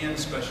service and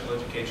special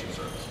education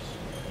services.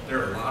 There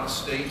are a lot of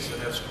states that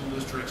have school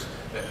districts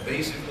that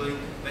basically,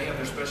 they have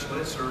their special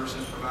ed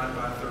services provided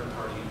by a third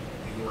party.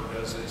 New York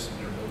does this in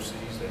their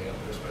BOCES, they have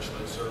their special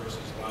ed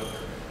services, a lot of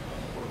their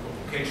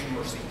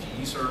vocational or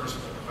CTE services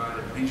are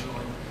provided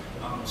regionally.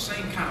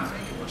 Same kind of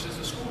thinking, which is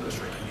the school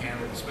district can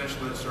handle the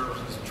special ed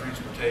services, the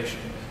transportation,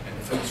 and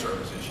the food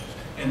service issues.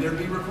 And they'd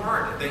be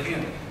required that they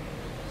handle it.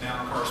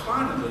 Now,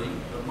 correspondingly,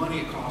 the money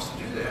it costs to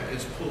do that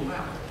is pulled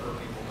out. The per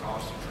pupil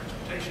cost of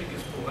transportation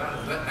gets pulled out,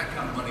 and that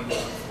kind of money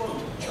doesn't flow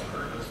to the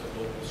charter as the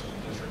local school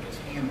district is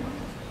handling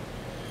it.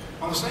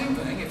 On the same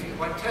thing, if you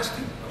like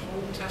testing, the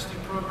whole testing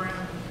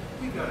program,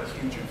 we've got a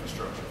huge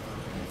infrastructure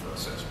for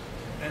assessment.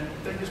 And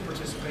they just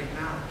participate in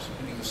hours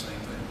and do the same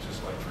thing, just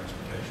like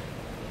transportation.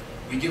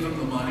 We give them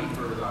the money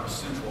for our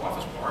central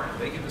office part, and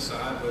they can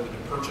decide whether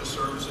to purchase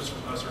services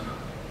from us or not.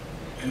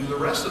 And the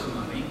rest of the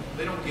money,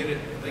 they don't get it,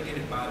 they get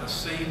it by the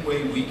same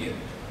way we get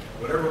it.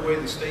 Whatever way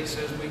the state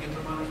says we get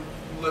the money,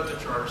 we'll let the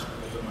charter school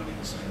get the money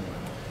the same way.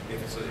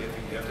 If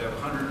you have to have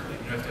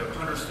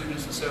 100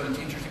 students and 7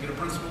 teachers to get a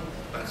principal,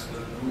 that's the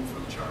rule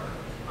for the charter.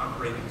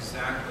 Operate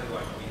exactly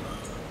like we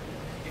operate.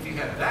 If you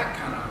have that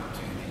kind of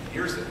opportunity,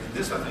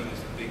 this I think is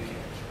the big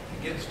catch.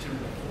 It gets to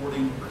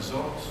reporting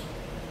results.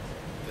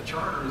 the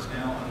charter is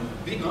now under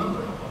the big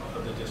umbrella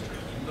of the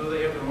district. Even though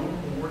they have their own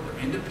board,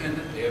 they're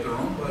independent, they have their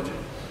own budget,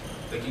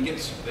 they can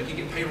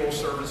get payroll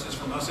services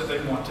from us if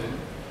they want to.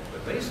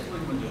 But basically,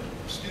 when the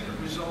student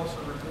results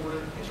are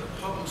reported, these are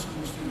public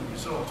school student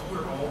results.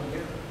 We're all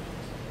together.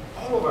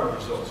 All of our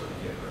results are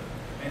together.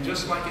 And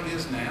just like it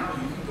is now,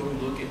 you can go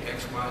look at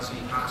XYZ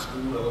high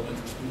school,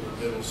 elementary school, or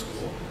middle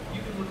school.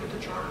 You can look at the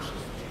charter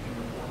schools. You can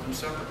report them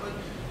separately.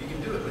 You can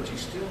do it, but you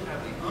still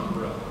have the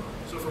umbrella.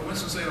 So for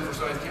Winston-Salem,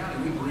 Forsyth County,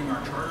 we bring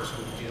our charter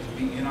school kids to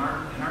be in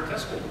our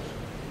test schools.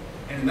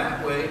 And in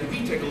that way,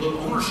 we take a little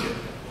ownership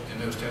in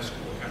those test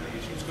school kind of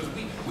issues because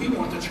we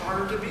want the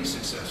charter to be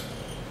successful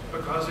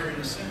because they're, in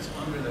a sense,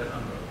 under that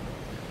umbrella.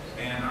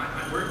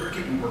 And we're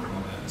keeping working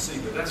on that and see,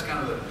 but that's kind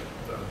of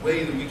the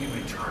way that we can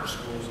make charter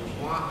schools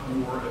a lot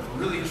more. If we're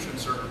really interested in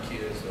serving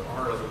kids, there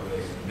are other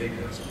ways, and maybe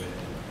that's a way to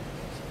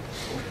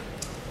do it. Okay.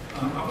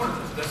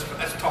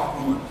 That's talk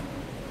one.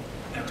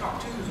 Now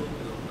talk two is a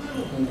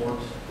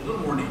little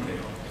more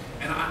detail.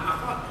 And I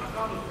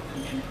thought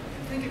in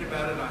thinking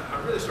about it, I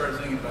really started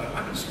thinking about it.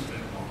 I've been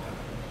superintendent a long time.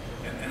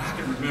 And I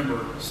can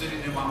remember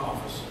sitting in my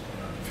office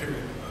in a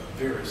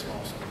very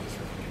small school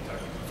district in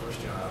Kentucky, my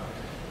first job.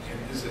 And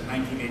this is in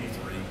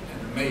 1983, and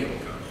the mail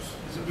comes.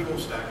 It's a big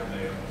old stack of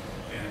mail.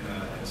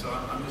 And so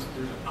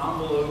there's an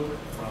envelope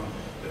from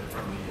the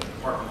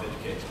Department of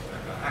Education. In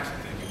fact, I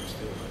actually think it was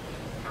still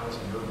the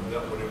Housing and Urban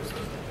Development. It was a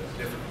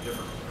different.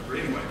 But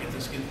anyway,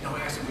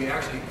 we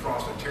actually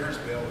crossed the Terrence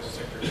Bell as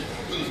Secretary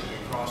of Education.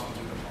 We crossed into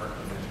the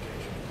Department of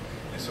Education.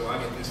 And so I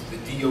get the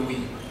DOE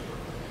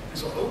report. And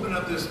so I open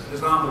up this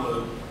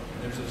envelope, and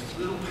there's this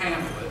little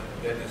pamphlet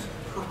that is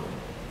purple,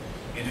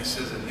 and it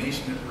says "A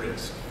Nation at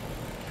Risk."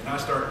 And I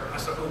start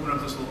opening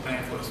up this little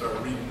pamphlet and start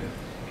reading it.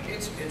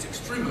 It's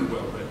extremely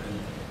well written.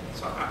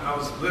 So I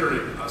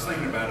was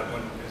thinking about it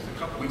a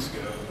couple weeks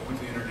ago. I went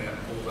to the internet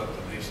and pulled up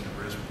the Nation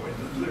at Risk report.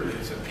 Literally,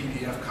 it's a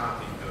PDF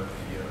copy of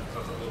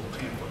the little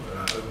pamphlet that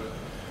I opened.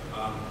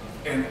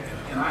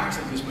 And I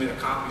actually just made a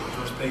copy of the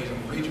first page. I'm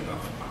going to read you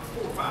about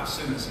 4 or 5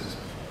 sentences.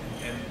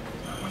 And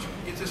I want you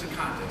to get this in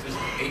context. This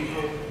is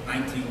April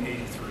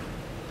 1983.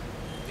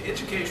 The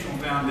educational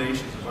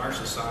foundations of our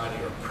society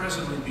are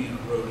presently being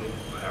eroded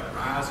by a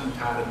rising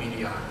tide of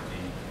mediocrity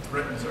that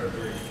threatens our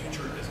very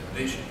future as a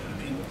nation and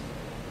a people.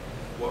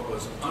 What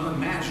was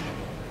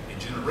unimaginable a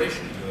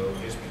generation ago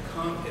has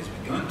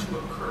begun to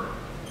occur.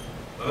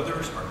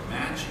 Others are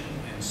matching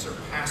and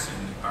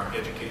surpassing our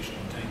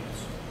educational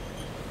attainments.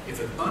 If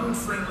an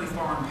unfriendly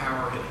foreign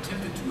power had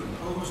attempted to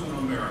impose on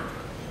America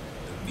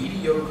the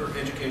mediocre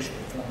educational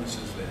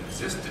performances that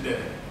exist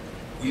today,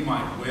 we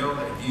might well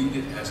have viewed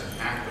it as an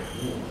act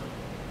of war.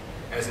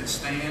 As it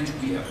stands,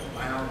 we have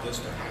allowed this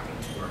to happen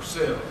to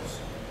ourselves.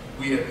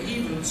 We have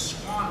even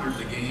squandered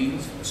the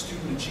gains the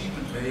student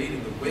achievement made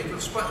in the wake of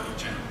Sputnik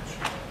Challenge.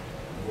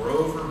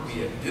 Moreover, we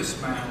have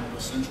dismantled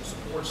essential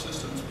support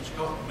systems which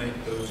help make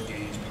those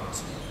gains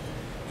possible.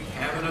 We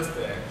have, in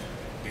effect,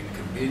 been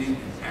committing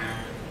an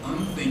act of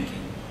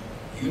unthinking,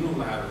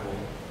 unilateral,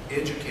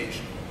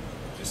 educational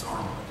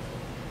disarmament.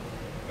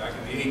 Back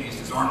in the 80s,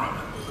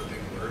 disarmament was a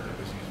big word that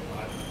was used a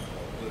lot in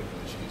political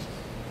issues.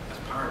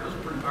 Those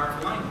are pretty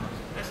powerful language.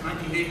 That's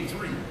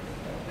 1983.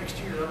 Next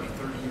year, that'll be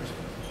 30 years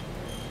ago.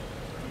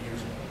 30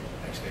 years ago.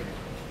 Next April.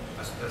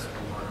 That's a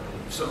little hard to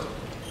believe. So,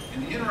 in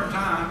the interim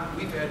time,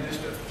 we've had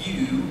just a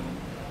few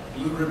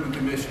blue ribbon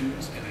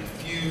commissions and a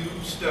few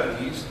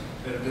studies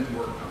that have been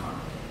worked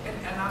on.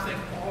 And I think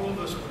all of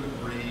us would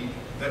agree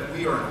that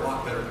we are in a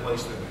lot better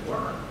place than we were.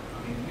 I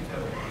mean, we've had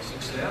a lot of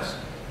success.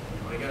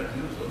 All you got to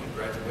do is look at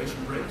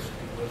graduation rates,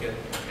 look at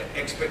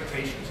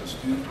expectations of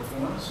student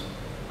performance.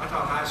 I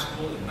taught high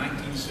school in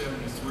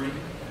 1973,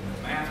 and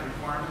the math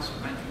requirements in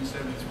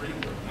 1973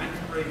 were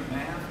 9th grade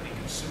math and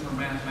consumer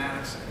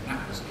mathematics, and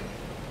that was it.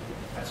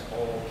 That's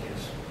all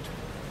kids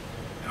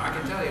took. Now I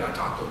can tell you, I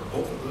taught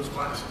both of those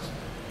classes,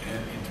 and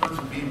in terms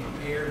of being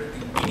prepared to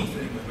do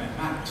anything with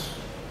mathematics,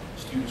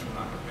 students were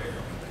not prepared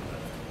when they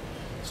left.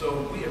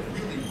 So we have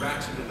really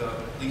ratcheted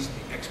up at least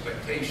the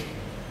expectation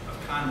of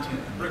content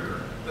and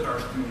rigor that our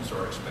students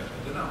are expected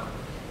to know.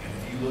 And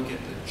if you look at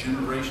the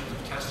generations of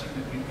testing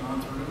that we've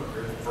gone through, our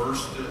very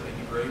first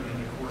integrated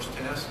into course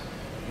test,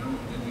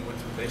 we went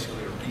through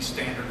basically a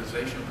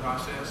re-standardization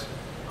process.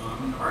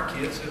 Our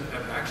kids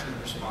have actually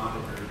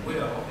responded very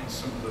well in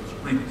some of those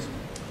arenas.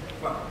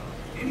 Well,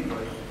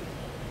 anyway,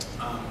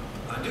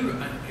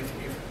 if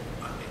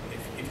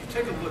you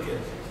take a look at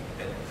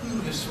who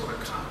has sort of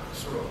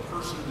a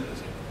person that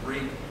is a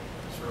great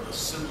sort of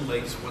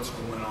assimilates what's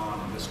going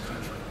on in this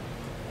country.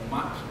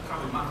 Well,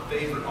 probably my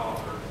favorite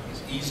author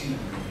is easy to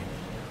read,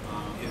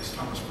 is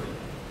Thomas Friedman.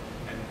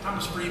 And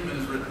Thomas Friedman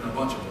has written a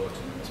bunch of books,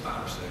 it's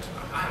 5 or 6.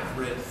 I have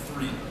read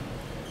 3 of them.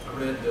 I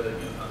read,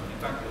 in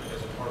fact,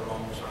 as a part of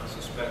almost, I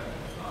suspect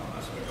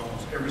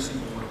almost every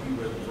single one. We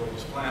read The World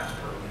is Flat,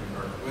 part of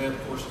Gardner-Webb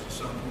courses at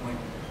some point.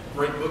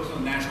 Great books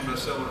on the national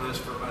bestseller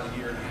list for about a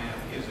year and a half.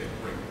 It is a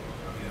great book.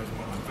 I mean, it was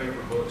one of my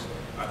favorite books.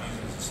 I've used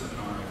it as a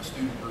seminar in a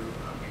student group.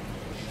 I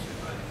used it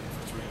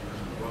for 3 years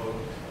in a row.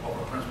 All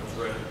our principals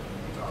read it, and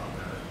we talked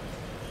about it.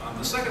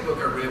 The second book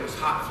I read was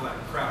Hot, Flat,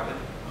 Crowded,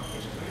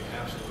 which is an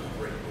absolutely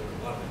great book,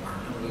 a lot of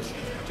environmental issues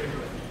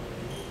particularly.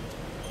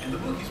 And the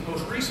book he's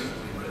most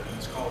recently written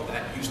is called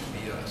That Used to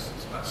Be Us.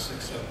 It's about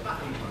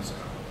 8 months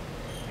ago.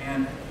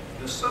 And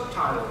the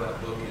subtitle of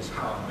that book is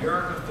How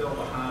America Fell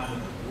Behind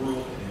in the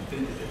World and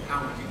Invented and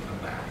How We Can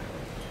Come Back.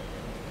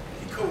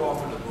 He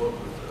co-authored the book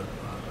with a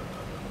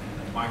man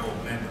named Michael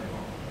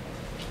Vanderbilt.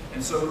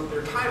 And so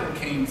their title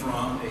came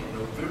from a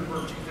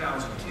November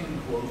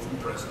 2010 quote from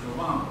President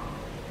Obama.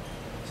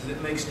 It says,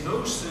 "It makes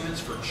no sense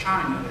for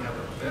China to have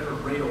a better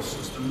rail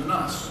system than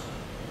us,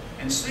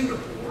 and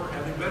Singapore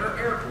having better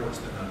airports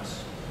than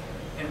us.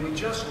 And we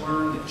just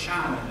learned that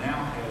China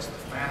now has the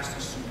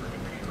fastest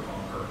supercomputer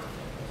on Earth.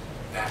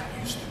 That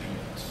used to be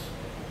us."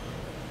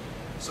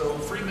 So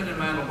Friedman and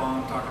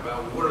Mandelbaum talk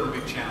about, well, what are the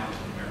big challenges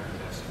America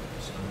has to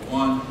face? Number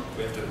one,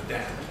 we have to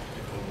adapt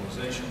to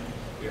globalization.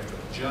 We have to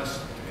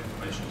adjust to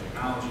information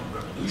technology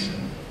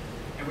revolution.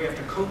 And we have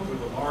to cope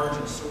with a large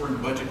and soaring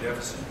budget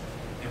deficit.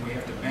 And we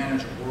have to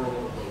manage a world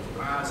of both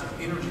rising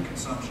energy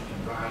consumption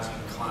and rising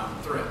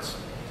climate threats.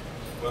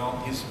 Well,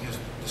 his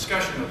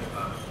discussion of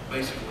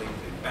basically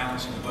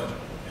balancing the budget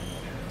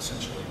and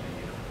essentially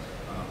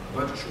the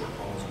budget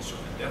shortfalls and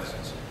certain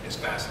deficits is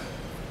fascinating.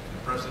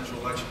 In the presidential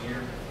election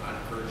year, I'd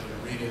encourage you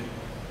to read it.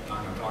 I'm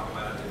not going to talk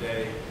about it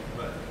today,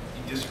 but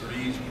he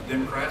disagrees with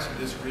Democrats, he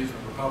disagrees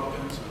with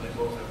Republicans, and they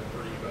both have a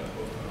pretty,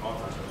 both of the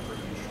authors have a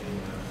pretty interesting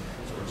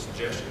sort of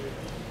suggestion.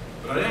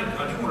 But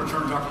I do want to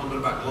turn and talk a little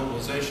bit about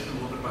globalization, a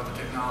little bit about the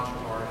technology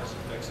part as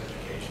it affects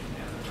education,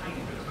 and a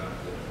tiny bit about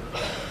the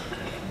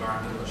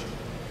environmental issue.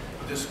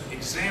 But this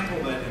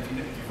example that, if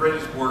you've read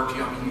his work,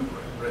 I mean, you've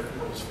read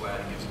World's Flat,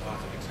 he gives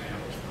lots of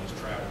examples from his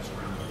travels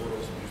around the world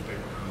as a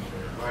newspaper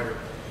commentator and writer.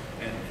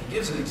 And he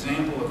gives an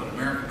example of an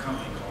American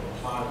company called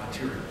Applied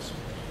Materials.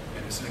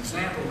 And it's an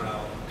example of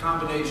how a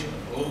combination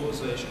of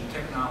globalization,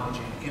 technology,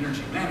 and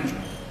energy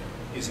management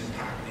is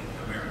impacting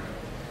America.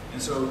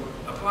 And so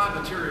Applied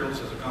Materials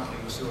is a company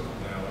in Silicon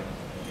Valley,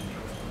 in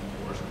California,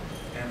 of course,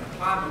 and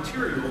Applied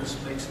Materials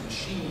makes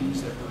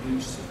machines that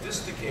produce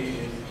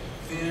sophisticated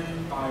thin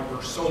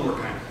fiber solar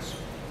panels.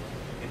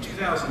 In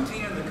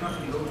 2010, the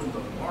company opened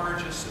the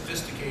largest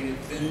sophisticated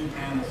thin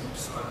panel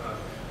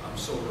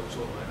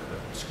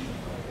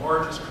the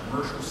largest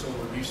commercial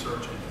solar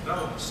research and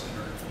development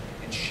center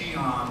in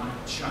Xi'an,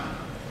 China,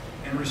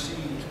 and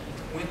received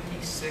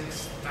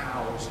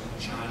 26,000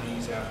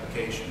 Chinese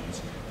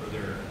applications for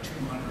their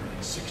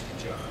 260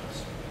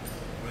 jobs.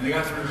 When they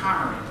got through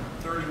hiring,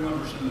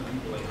 31% of the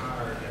people they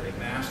hired had a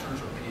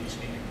master's or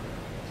PhD degree.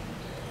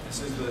 It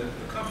says the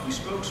company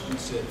spokesman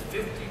said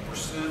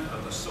 50%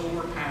 of the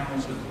solar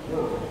panels in the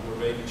world were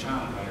made in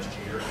China last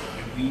year,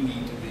 and we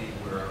need to be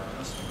where our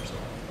customers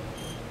are.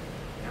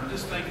 Now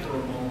just think for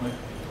a moment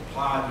if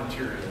Applied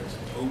Materials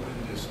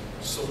opened this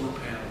solar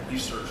panel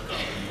research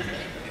company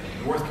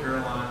in North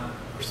Carolina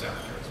or South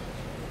Carolina.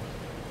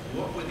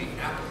 What would the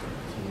applicant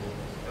pool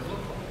have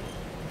looked like?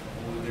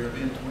 Would there have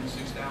been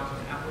 26,000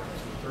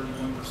 applicants with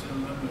 31%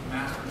 of them with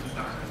master's and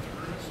doctorate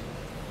degrees?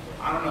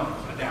 I don't know.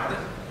 I doubt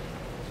it.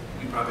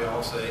 We probably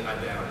all say, I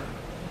doubt it.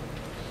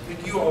 I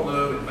think you all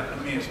know, in fact,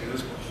 let me ask you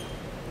this question.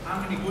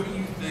 What do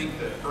you think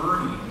the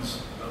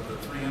earnings of the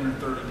 330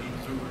 people,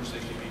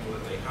 260 people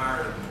that they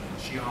hired in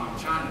Xi'an,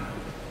 China,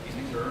 do you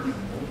think they're earning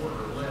more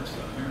or less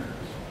than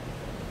Americans?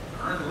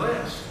 They're earning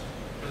less,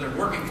 because they're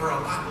working for a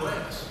lot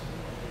less.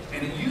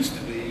 And it used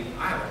to be,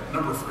 I have a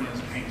number of friends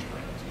in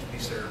Hanesbrands. It used to be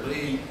Sarah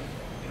Lee,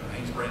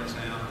 Hanesbrands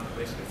now,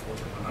 basically a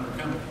Fortune 100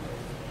 company.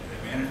 Do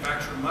they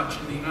manufacture much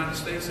in the United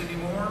States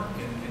anymore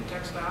in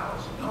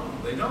textiles? No,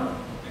 they don't.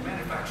 They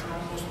manufacture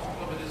almost all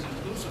of it is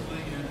exclusively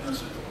in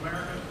Central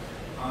America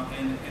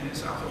and in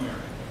South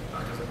America.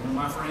 Because one of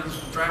my friends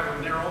was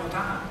traveling there all the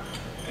time.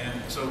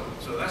 And so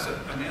that's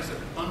that's an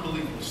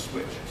unbelievable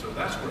switch. So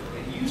that's where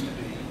it used to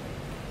be.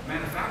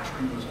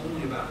 Manufacturing was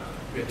only about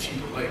we had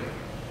cheaper labor.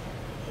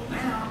 Well,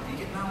 now you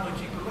get not only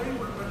cheaper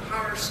labor, but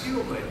higher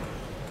skilled labor.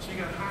 So you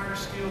got higher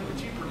skilled and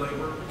cheaper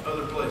labor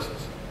other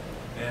places.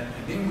 And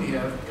then we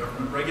have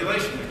government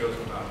regulation that goes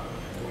on top of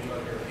it. We ought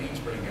to hear the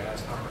Hanesbrands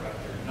guys talk about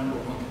their number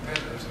one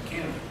competitors in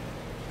Canada,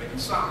 making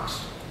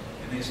socks.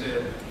 And they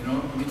said,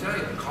 let me tell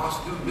you, the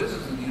cost of doing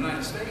business in the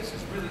United States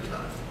is really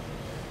tough.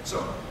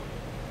 So,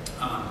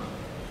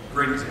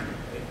 great example.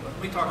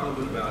 Let me talk a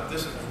little bit about,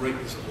 this is great,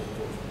 this is a little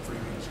quote from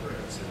Friedman, it's great.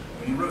 He said,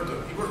 when he wrote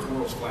the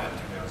World's Flat in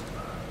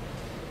 2005,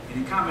 and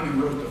he commented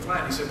and wrote the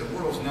flat, he said, the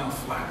world's now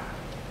flat.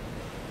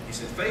 He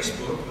said,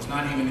 Facebook was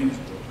not even in his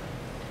book.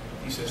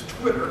 He says,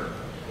 Twitter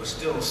was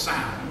still a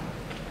sound.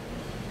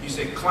 He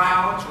said,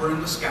 clouds were in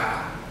the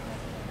sky.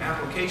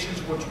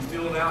 Applications were what you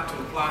filled out to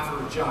apply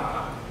for a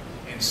job.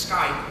 And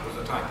Skype was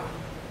a typo.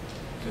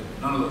 He said,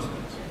 none of those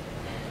things.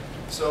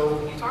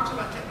 So he talks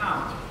about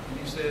technology. And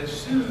he says,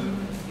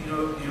 soon,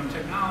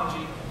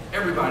 technology,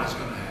 everybody's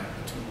going to have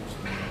the tools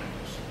and the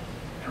tools.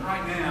 And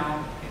right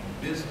now, in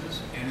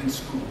business and in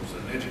schools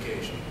and in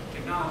education,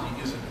 technology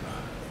isn't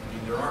divided. I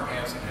mean, there are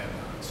haves and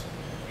have-nots.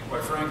 And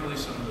quite frankly,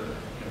 some of the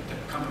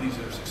companies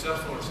that are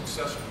successful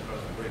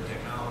because of great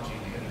technology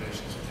and the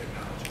innovations of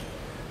technology.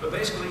 But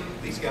basically,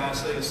 these guys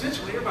say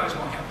essentially everybody's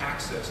going to have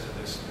access to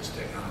this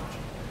technology.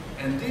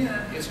 And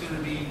then it's going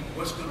to be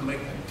what's going to make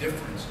the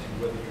difference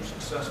in whether you're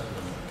successful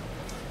or not.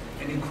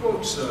 And he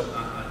quotes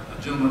a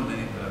gentleman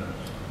named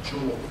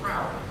Joel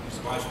Crowley, who's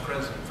the vice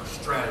president for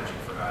strategy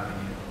for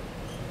IBM.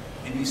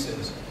 And he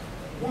says,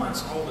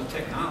 once all the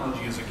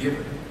technology is a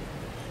given,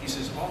 he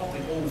says all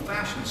the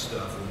old-fashioned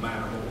stuff will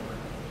matter more.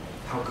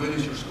 How good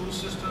is your school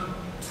system?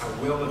 How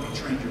well have you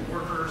trained your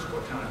workers?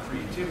 What kind of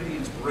creativity,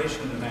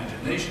 inspiration, and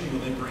imagination will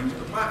they bring to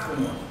the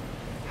platform?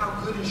 How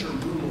good is your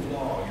rule of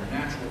law, your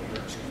national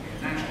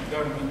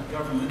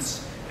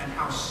governments, and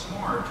how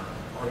smart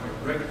are your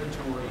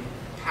regulatory,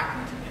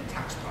 patent, and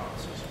tax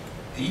policies?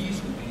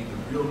 These will be the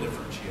real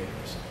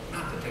differentiators,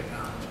 not the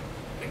technology.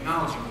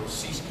 Technology will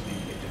cease to be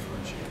a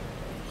differentiator.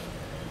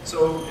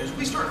 So as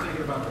we start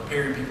thinking about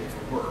preparing people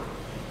for work,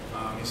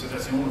 he said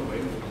that's the only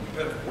way we'll be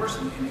better for worse.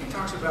 And he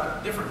talks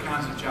about different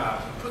kinds of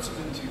jobs. He puts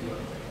them into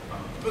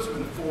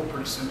four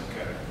pretty simple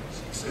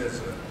categories. He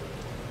says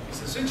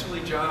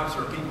essentially jobs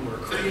are people who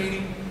are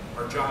creating,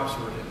 or jobs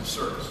who are in the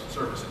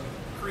servicing.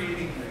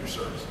 Creating or your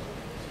servicing.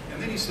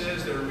 And then he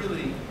says there are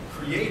really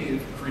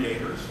creative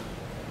creators,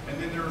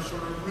 and then there are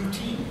sort of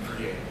routine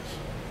creators.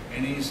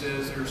 And he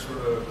says there's sort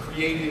of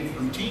creative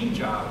routine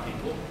job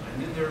people,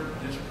 and then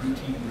there's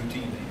routine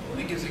people. And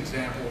he gives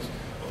examples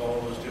of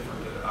all those different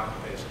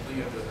occupations.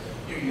 You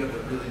have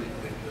the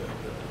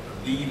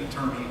lead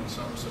attorney in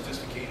some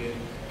sophisticated,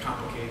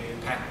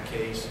 complicated patent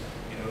case,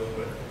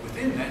 but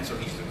within that, so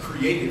he's the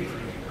creative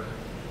creator.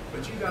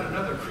 But you've got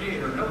another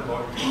creator, another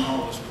lawyer doing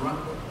all this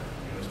grunt work,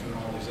 is doing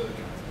all these other kinds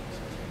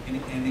of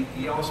things. And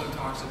he also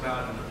talks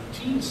about in the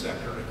routine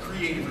sector, a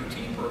creative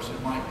routine person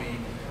might be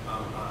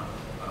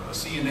a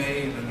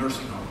CNA in a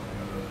nursing home,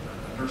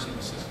 a nursing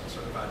assistant,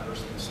 certified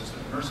nursing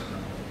assistant, nursing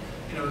home,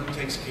 who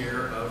takes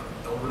care of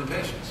elderly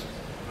patients.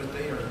 But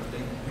they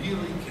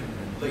really can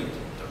relate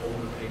to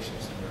older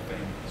patients and their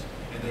families,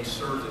 and they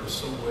serve them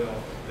so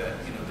well that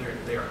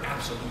they are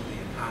absolutely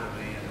in high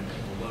demand and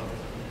people love them.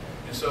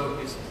 And so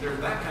they're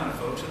that kind of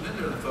folks, and then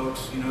there are the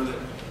folks that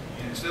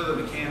instead of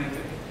the mechanic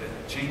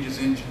that changes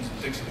engines and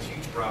fixes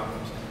huge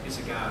problems, it's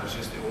a guy who's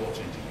just the oil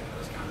changing guy.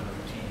 That's kind of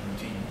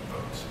routine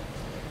folks.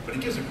 But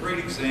he gives a great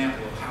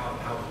example of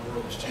how the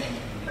world is changing,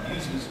 and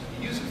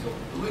he uses the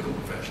legal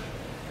profession.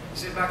 He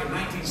said back in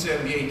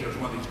 1978, there was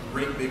one of these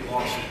great big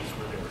lawsuits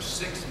where there were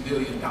 6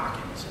 million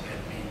documents that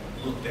had to be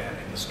looked at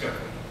and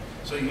discovered.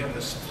 So you have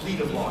this fleet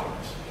of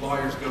lawyers.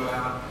 Lawyers go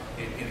out,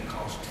 and it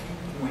costs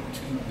 $2.2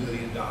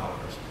 million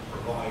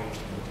for lawyers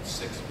to look at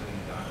 6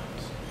 million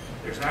documents.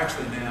 There's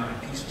actually now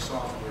a piece of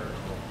software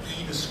called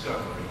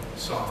e-discovery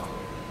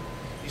software.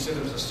 He said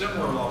there was a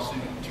similar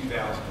lawsuit in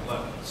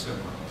 2011,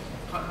 similar.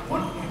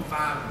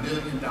 1.5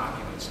 million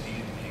documents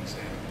needed to be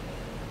examined.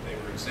 They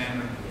were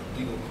examined with a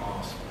legal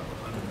cost of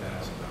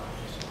 $100,000.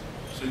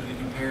 So you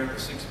compare the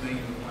 6 million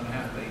to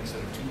 1.5 million,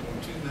 instead of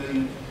 2.2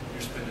 million,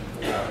 you're spending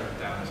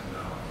 $400,000.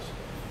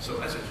 So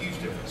that's a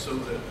huge difference. So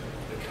the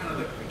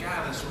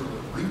guy that's sort of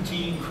the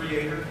routine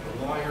creator,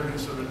 the lawyer who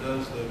sort of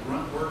does the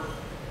grunt work,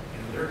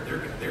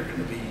 they're going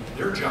to be,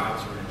 their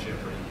jobs are in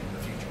jeopardy in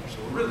the future.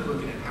 So we're really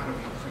looking at how do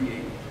we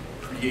create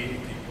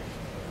creative people.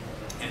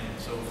 And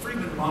so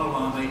Friedman and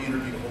Montalban, they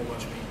interviewed a whole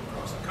bunch of people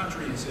across the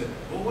country and said,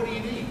 well, what do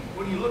you need?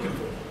 What are you looking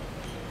for?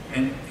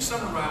 And he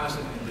summarized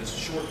it in this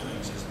short thing.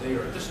 He says,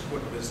 this is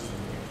what business is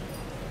looking for.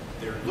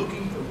 They're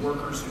looking for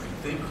workers who can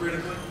think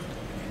critically,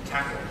 who can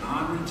tackle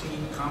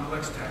non-routine,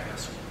 complex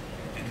tasks,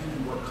 and who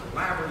can work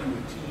collaboratively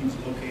with teams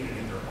located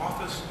in their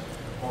office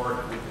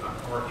or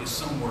is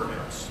somewhere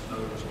else, in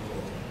other words,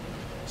 global.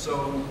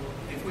 So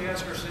if we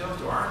ask ourselves,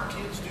 do our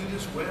kids do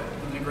this well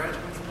when they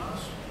graduate from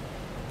us?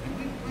 And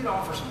we'd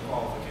offer some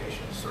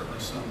qualifications, certainly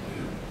some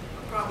do.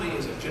 But probably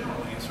as a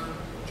general answer,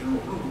 general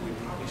rule, we'd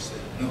probably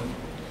say no.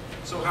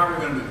 So how are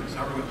we going to do this?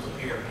 How are we going to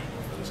prepare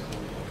people for this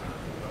global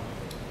economy? Well,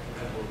 we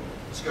had a little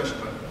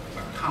discussion about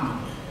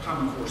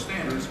common core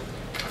standards.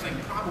 I think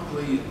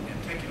probably in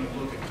taking a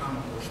look at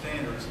common core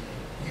standards,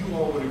 you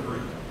all would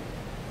agree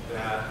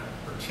that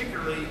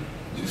particularly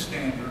new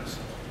standards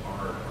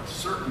are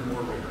certainly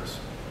more rigorous,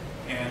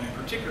 and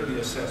particularly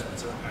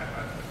assessments.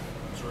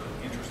 I'm sort of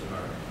interested in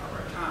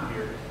our time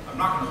here. I'm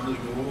not going to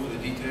really go over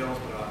the details,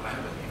 but I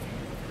have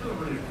if you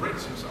really read a great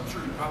sense. I'm sure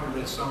you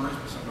probably read summaries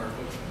with some of our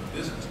folks from the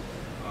business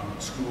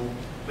school.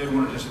 They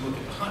want to just look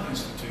at the Hunt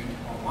Institute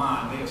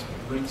online. They have some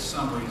great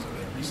summaries of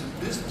a recent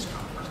business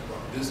conference that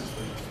brought business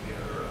leaders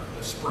together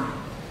this spring.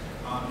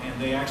 And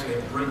they actually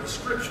have great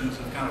descriptions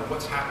of kind of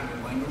what's happening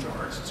in language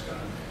arts. It's kind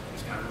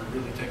of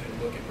really taking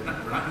a look at,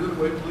 we're not doing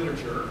away with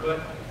literature, but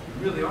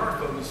we really are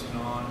focusing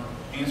on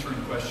answering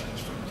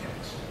questions from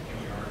text. And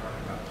we are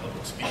talking about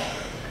public speaking.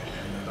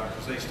 And Dr.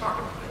 Zais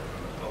talked about that,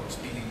 public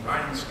speaking,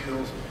 writing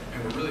skills,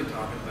 and we're really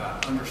talking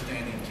about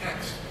understanding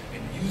text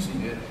and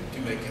using it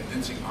to make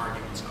convincing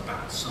arguments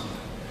about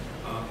something.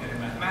 And in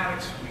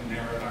mathematics, we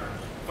narrowed our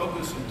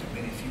focus into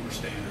many fewer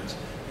standards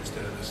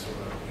instead of this sort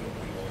of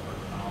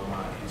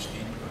mile-wide,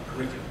 inch-deep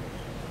curriculum.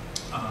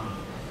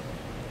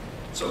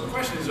 So the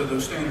question is, are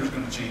those standards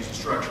going to change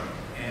instruction?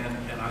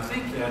 And I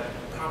think that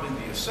probably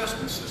the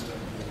assessment system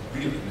will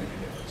really make a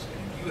difference.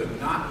 And if you have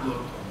not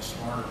looked on the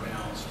Smarter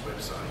Balance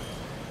website,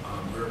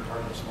 we're a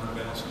part of the Smarter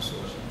Balance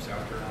Consortium.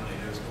 South Carolina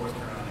is, North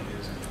Carolina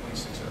is, and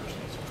 26 other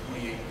states, or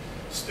 28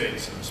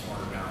 states in the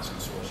Smarter Balance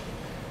Consortium.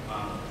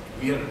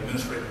 We had an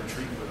administrative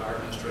retreat with our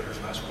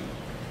administrators last week,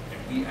 and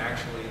we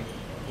actually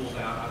I pulled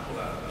out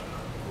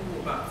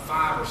about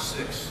 5 or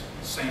 6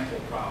 sample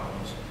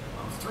problems,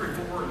 3 or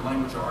 4 in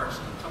language arts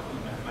and a couple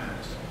in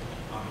mathematics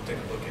to take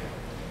a look at.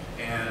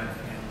 And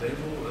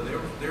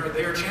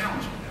they're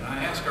challenging. And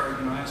I asked our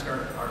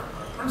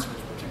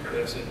principals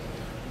particularly, I said,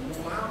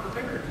 well, how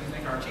prepared do you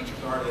think our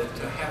teachers are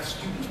to have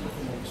students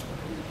perform this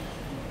way?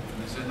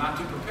 And they said, not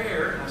too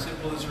prepared. And I said,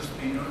 well, is there,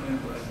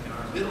 and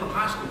our middle and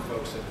high school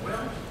folks said,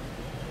 well,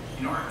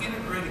 our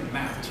integrated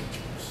math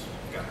teachers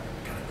got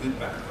a good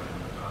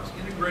background because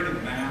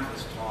integrated math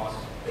is taught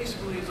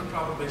basically as a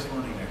problem-based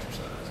learning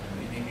exercise.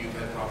 And many of you have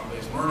had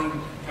problem-based learning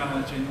kind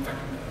of, in fact,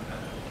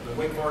 the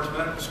Wake Forest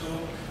Medical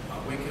School,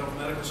 Wake Health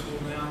Medical School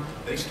now,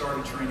 they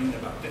started training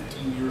about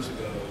 15 years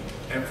ago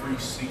every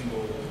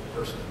single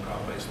person in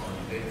problem-based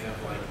learning. They have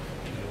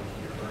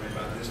you're learning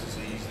about this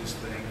disease, this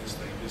thing, this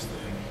thing, this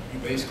thing. You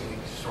basically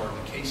start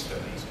the case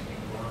studies and you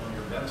learn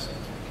your medicine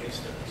through the case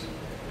studies.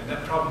 And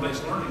that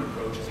problem-based learning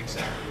approach is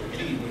exactly what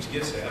we need, which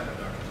gets at, what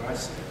Dr.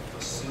 Zais said,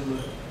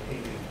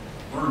 facilitated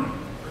learning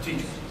for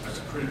teachers. That's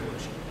a critical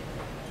issue.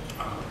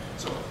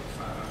 So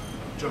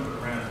I'm jumping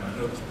around in my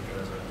notes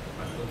because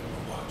I'm looking at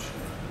my watch.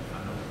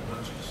 I know the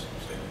lunch is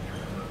staying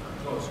here coming up pretty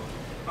close.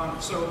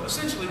 So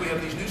essentially we have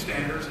these new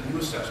standards and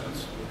new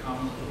assessments with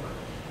Common Core,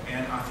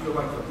 and I feel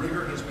like the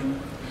rigor has been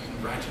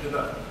ratcheted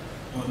up.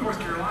 Well, in North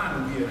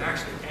Carolina, we have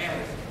actually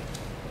added.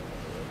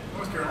 In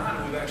North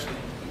Carolina, we've actually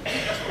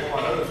that's a whole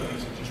lot of other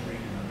things than just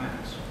reading and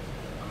maths.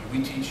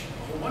 We teach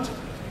a whole bunch of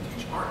things. We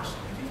teach arts,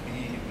 we teach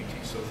PE, and we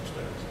teach social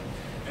studies,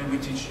 and we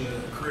teach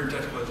career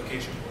technical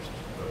education courses.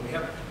 But we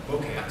have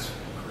VOCATs,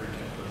 career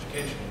technical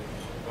education.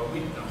 But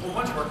a whole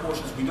bunch of our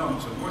courses we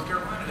don't. So North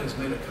Carolina has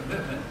made a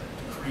commitment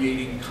to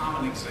creating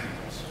common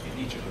exams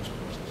in each of those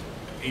courses.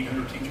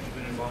 800 teachers have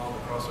been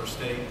involved across our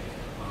state.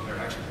 They're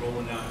actually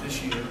rolling out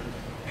this year,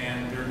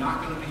 and they're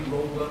not going to be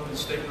rolled up as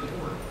state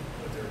reported.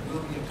 But there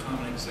will be a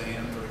common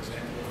exam, for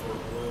example, for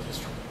world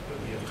history.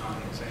 There'll be a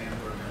common exam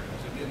for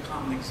Americans. There'll be a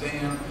common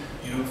exam,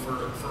 for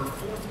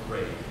 4th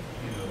grade,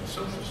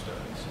 social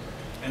studies.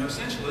 And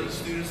essentially,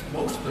 students,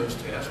 most of those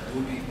tests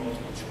will be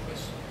multiple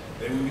choice.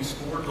 They will be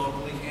scored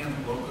locally and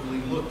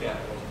locally, looked at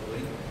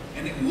locally,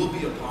 and it will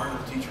be a part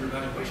of the teacher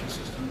evaluation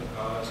system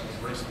because,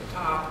 as race to the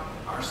top,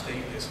 our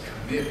state is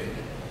committed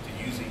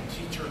to using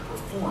teacher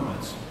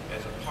performance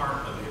as a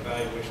part of the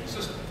evaluation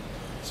system.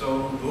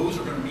 So those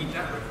are going to meet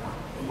that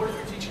requirement. But what if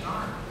you're teaching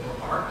art?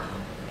 Well, art,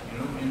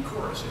 in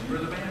chorus, and you're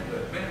the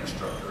band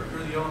instructor, or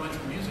you're the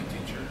elementary music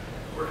teacher,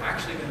 we're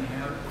actually going to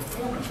have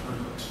performance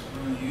rubrics.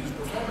 We're going to use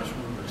performance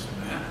rubrics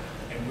in that,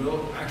 and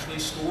we'll actually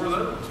score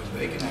those, and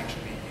they can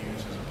actually be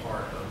used as a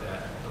part of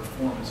that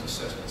performance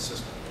assessment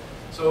system.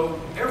 So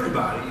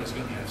everybody is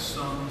going to have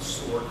some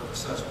sort of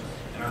assessment,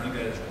 and I think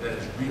that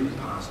is really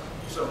positive.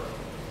 So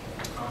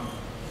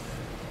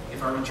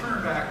if I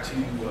return back to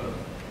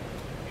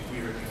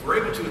if we're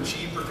able to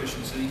achieve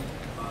proficiency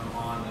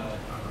on a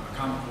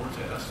Common Core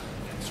test,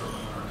 and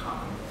certainly on our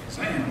common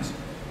exams,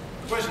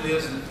 the question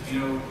is,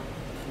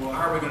 well,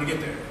 how are we going to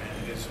get there?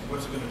 And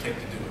what's it going to take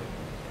to do it?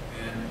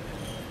 And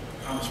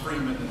Thomas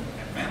Friedman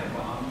and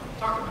Mandelbaum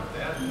talk about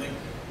that, and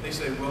they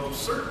say, well,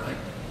 certainly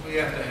we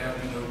have to have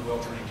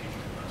well-trained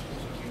teachers and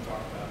principals, as you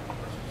talked about.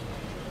 Principals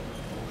and teachers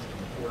are most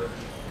important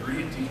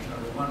ingredient. Teachers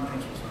number 1,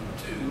 principals number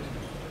 2.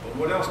 But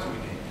what else do we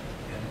need?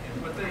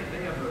 And what they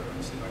have, let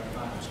me see if I can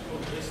find this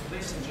quote. They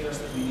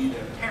suggest that we need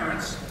to have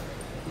parents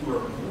who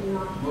are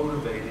more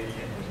motivated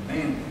and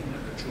demanding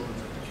of their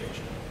children's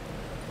education.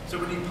 So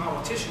we need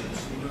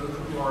politicians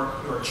who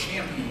are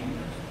championing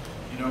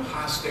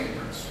high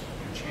standards,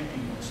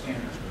 championing the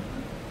standards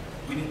movement.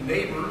 We need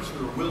neighbors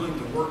who are willing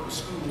to work with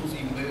schools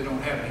even though they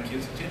don't have any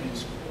kids attending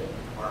school.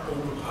 Our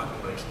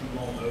overpopulation, we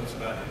all know it's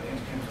about in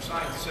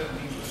Forsyth, 17%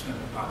 of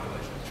the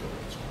population of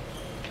children in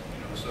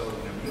schools. So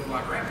we have a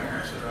lot of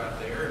grandparents that are out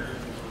there and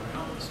moving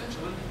around.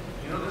 Essentially,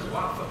 there's a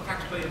lot of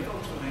tax-paying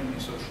folks who don't have any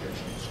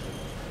association with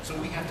school. So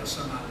we have to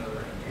somehow or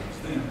another engage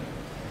them.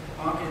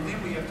 And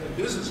then we have the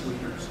business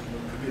leaders who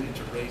are committed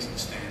to raising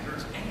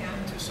standards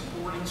and to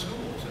supporting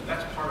schools. And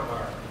that's part of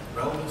our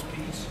relevance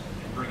piece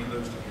and bringing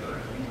those together.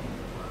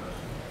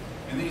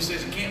 And then he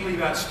says you can't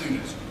leave out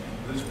students.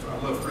 I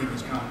love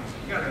Friedman's comment.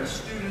 You got to have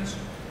students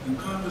who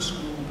come to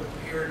school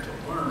prepared to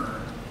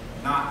learn,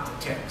 not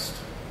to text.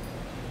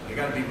 They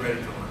got to be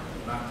ready to learn,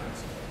 not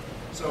text.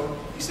 So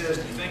he says,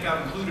 do you think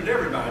I've included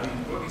everybody in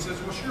the book? He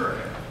says, well, sure I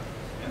have.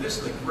 And this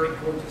is a great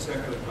quote that's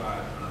echoed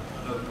by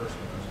another person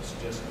who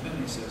suggested it.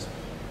 He says,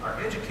 our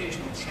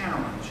educational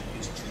challenge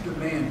is too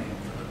demanding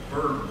for the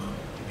burden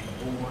to be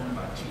borne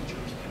by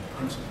teachers and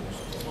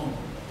principals alone.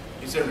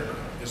 It's everybody.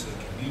 This is a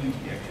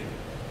community activity.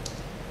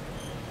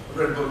 I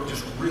read a book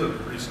just really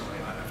recently.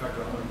 In fact,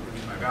 I want to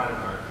introduce my guy and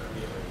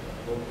we have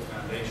a local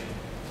foundation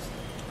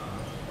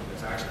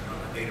that's actually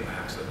run a data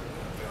max that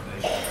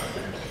Foundation out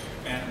there.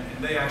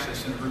 And they actually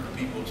sent a group of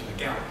people to the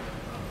Gallup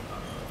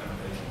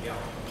Foundation,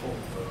 Gallup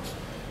polling folks.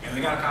 And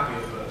they got a copy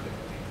of the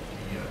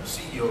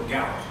CEO of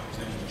Gallup. His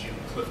name is Jim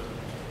Clifton.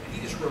 And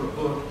he just wrote a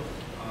book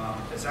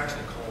that's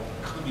actually called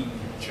Coming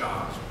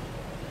Jobs.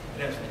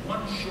 It has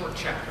one short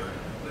chapter,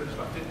 it's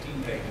about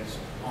 15 pages,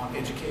 on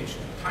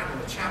education. The title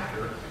of the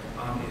chapter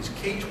is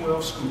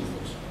K-12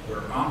 Schools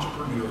Where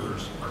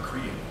Entrepreneurs Are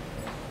Created.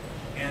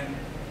 And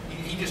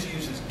he just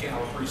uses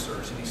Gallup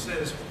research, and he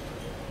says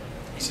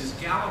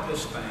Gallup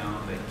has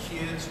found that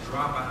kids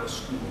drop out of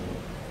school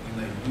when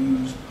they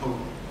lose hope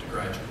to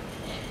graduate.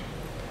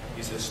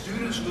 He says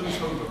students lose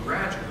hope of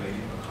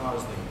graduating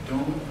because they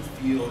don't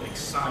feel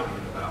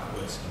excited about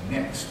what's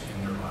next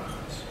in their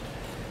lives.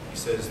 He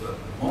says the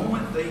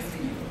moment they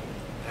feel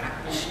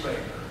that despair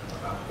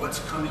about what's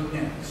coming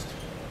next,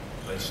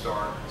 they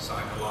start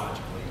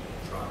psychologically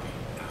dropping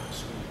out of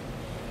school.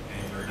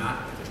 And if there's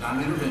not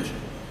an intervention,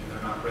 and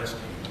they're not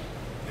rescued,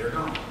 they're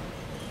gone.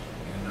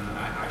 And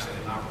I actually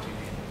had an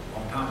opportunity a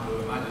long time ago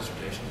in my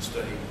dissertation to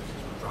study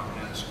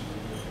dropping out of school,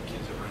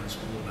 kids that were in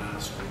school and out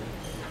of school,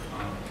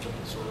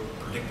 sort of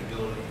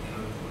predictability,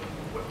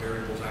 what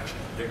variables actually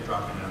predict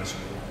dropping out of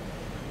school.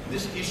 And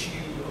this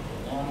issue of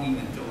belonging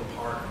and feel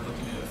apart and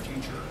looking at the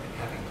future and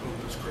having hope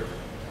is critical.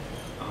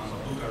 A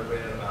book I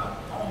read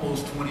about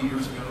almost 20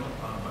 years ago,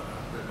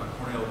 read by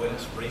Cornell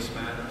West, Race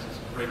Matters. It's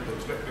a great book.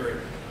 It's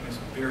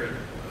some very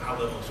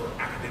high-level sort of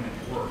academic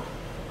work.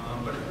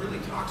 But it really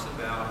talks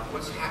about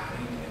what's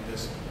happening in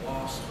this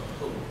loss of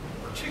hope,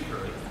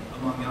 particularly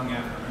among young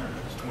African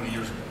Americans 20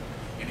 years ago.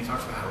 And he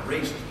talks about how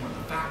race is one of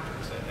the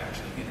factors that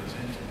actually enters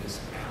into this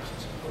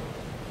absence of hope.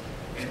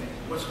 And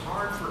what's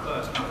hard for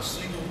us, not a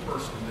single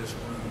person in this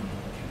room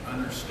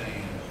can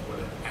understand what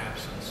an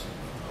absence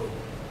of hope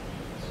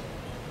is.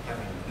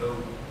 Having no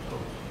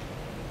hope.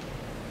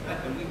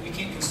 We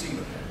can't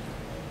conceive of that.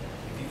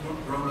 If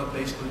you've grown up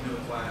basically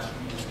middle class,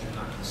 you just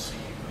cannot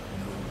conceive of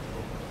no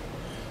hope.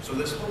 So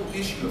this whole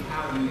issue of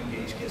how do you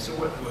engage kids. So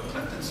what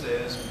Clifton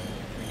says,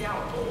 the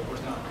Gallup poll, of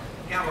course, now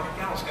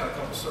Gallup's got a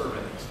couple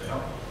surveys to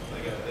help.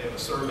 They have a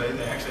survey.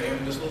 They actually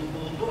have this little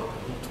book, a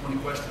little 20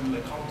 question,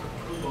 they call it the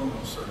pro bono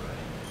survey,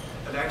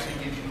 that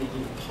actually gives you a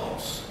little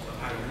pulse of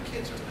how your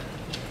kids are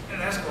thinking. And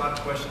it asks a lot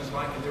of questions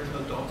like, if there's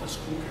an adult at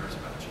school cares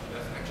about you.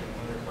 That's actually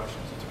one of their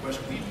questions. It's a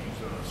question we've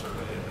used on a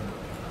survey at a number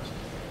of times.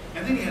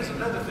 And then he has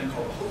another thing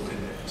called the Hope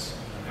Index.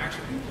 And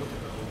actually, we've looked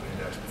at the Hope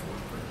Index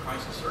before for a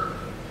crisis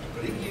survey,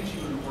 but it gives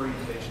you an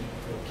orientation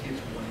for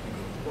kids wanting to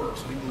go to work.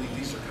 So we believe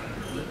these are kind of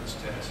your litmus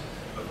tests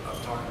of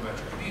talking about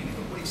your community.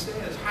 But what he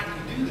says, how do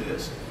you do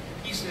this?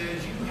 He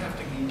says you have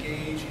to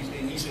engage,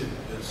 he said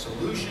the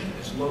solution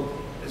is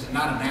local. This is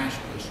not a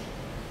national issue.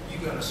 You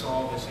got to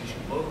solve this issue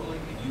locally,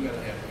 and you got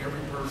to have every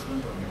person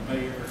from your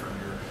mayor, from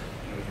your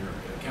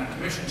county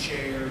commission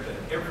chair, that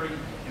every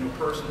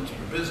person to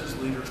your business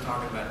leaders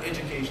talking about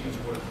education is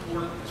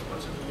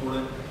what's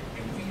important,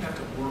 and we have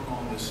to work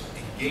on this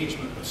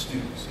engagement with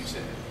students. He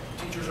said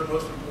teachers are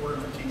most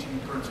important for teaching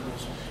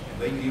principals,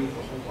 and they deal with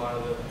a whole lot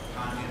of the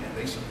content, and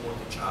they support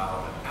the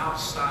child. And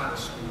outside of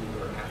school,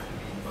 there have to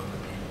be other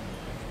people.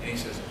 And he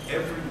says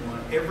every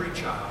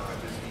child,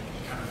 he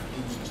kind of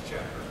concludes this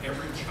chapter,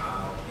 every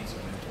child needs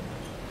a mentor.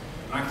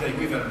 And I can tell you,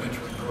 we've had a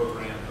mentoring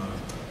program in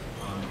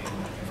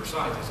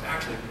Forsyth. It's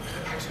actually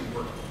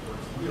worked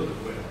really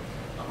well.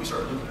 We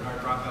started looking at our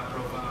dropout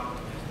profile,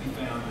 and we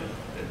found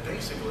that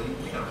basically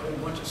we had a whole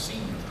bunch of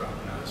seniors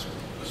dropping out of school.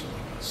 This was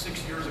like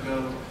 6 years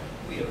ago.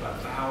 We had about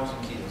 1,000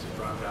 kids that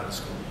dropped out of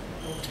school.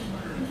 Well,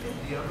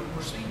 250 of them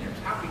were seniors.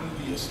 How can you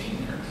be a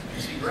senior and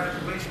see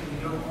graduation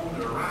on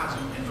the horizon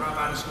and drop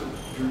out of school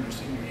during your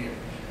senior year?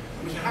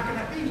 And we said, how can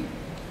that be?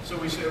 So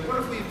we said, what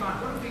if we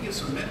get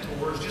some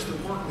mentors just to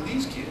work with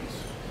these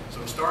kids? So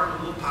we started a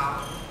little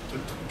pilot,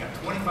 got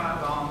 25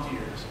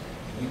 volunteers,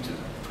 and we took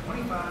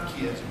 25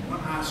 kids in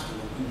one high school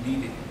who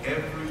needed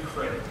every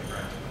credit to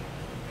graduate.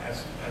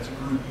 As a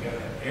group, you got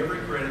to have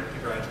every credit to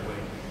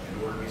graduate in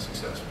order to be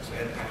successful. So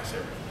they had to pass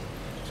everything.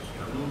 So we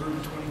got a little group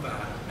of 25,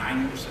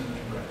 90% of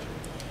them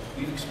graduate.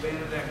 We've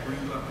expanded that group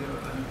up there.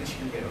 I think this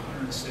year we had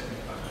 175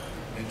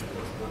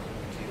 mentors working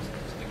with kids.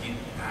 Again,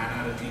 9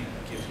 out of 10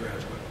 kids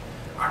graduate.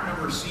 Our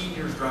number of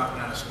seniors dropping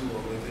out of school,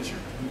 I believe this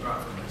year, we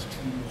dropped from this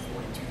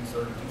 242,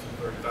 32,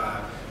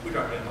 35, we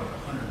dropped down like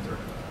 135.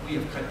 We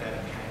have cut that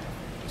in half.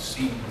 The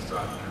seniors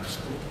dropping out of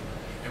school.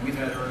 And we've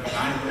had early 9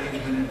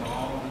 who've been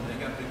involved, and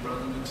they got big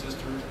brothers and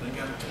sisters, and they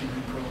got a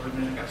tutoring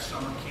program, and they got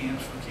summer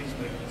camps for kids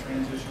making the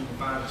transition from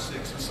 5 to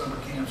 6, and summer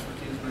camps for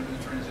kids making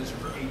the transition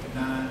from 8 to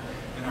 9,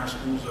 and our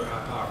schools are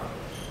high poverty.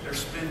 They're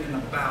spending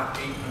about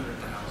 $800,000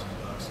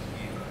 a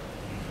year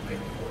to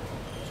make the work.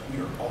 So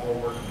we are all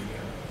working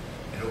together.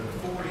 And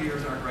over 4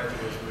 years, our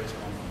graduation rate's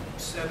gone from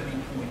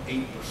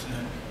 70.8%.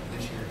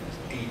 This year is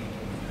 80.9%,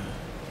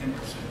 10%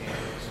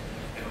 increase.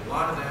 And a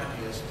lot of that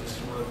is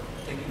just sort of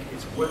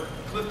it's what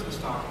Clifton's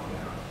talking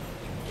about,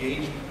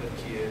 engagement with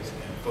kids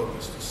and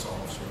focus to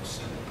solve sort of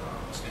simple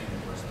problems,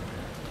 standing where's the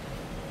parent.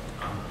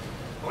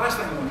 The last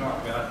thing I want to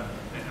talk about,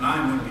 and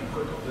I'm going to be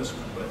quick on this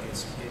one, but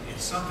it's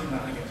something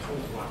that I think it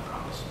holds a lot of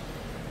promise.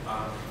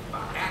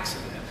 By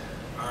accident,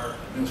 our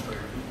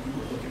administrator, we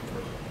were looking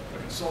for a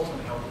consultant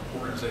to help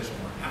with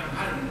organizational learning.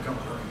 How do you become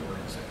a learning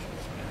organization?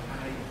 How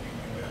do you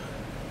do that?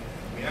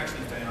 We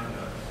actually found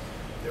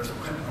there's a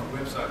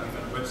website. We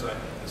found a website,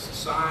 the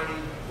Society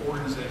of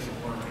Organizational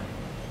Learning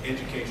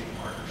Education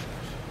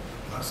Partnerships.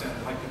 I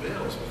sounded like the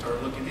bill, so we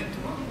started looking into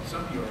them.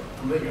 Some of you are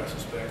familiar, I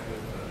suspect,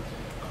 with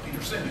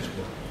Peter Singer's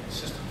work,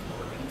 systems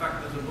work. In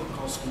fact, there's a book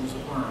called Schools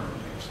of Learning.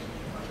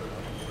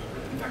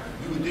 In fact,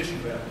 the new edition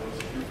of that book,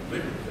 if you're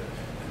familiar with it,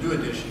 the new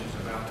edition is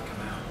about to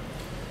come out.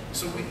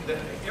 So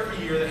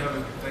every year they have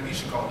they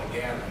used to call it a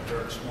gathering.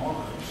 There are small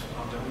groups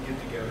that we get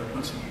together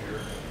once a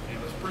year. And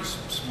it was pretty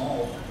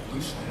small,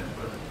 loose knit,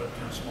 but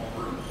kind of small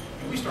group.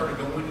 And we started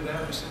going to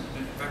that.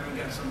 In fact, we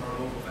got some of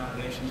our local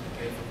foundations to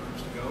pay for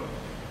groups to go.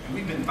 And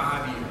we've been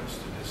 5 years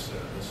to this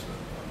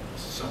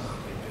summer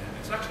they've been.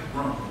 It's actually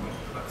grown. We went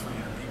about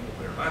 300 people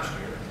there last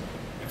year.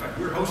 In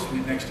fact, we're hosting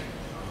it next year.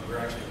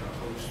 We're actually going to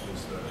host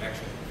this.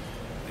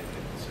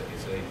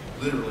 It's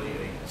literally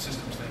a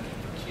systems thinking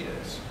for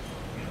kids,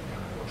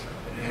 kind of workshop.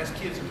 And it has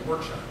kids at the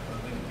workshop. One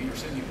thing that Peter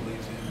Singer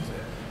believes in is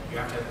that you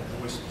have to have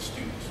the voice of the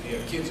students. You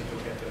have kids that go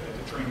at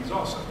the trainings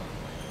also,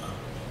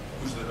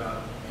 which is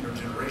about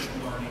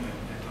intergenerational learning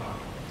and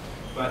talking.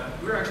 But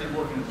we're actually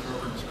working in a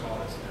program that's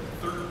called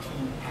 13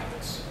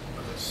 Habits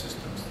of a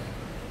Systems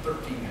Thinker.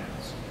 13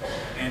 habits.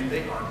 And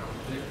they are,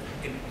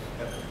 in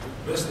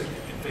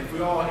fact,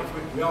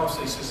 we all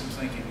say systems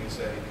thinking, we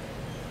say,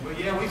 well,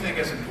 yeah, we think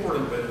that's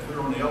important, but if we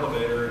were on the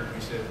elevator and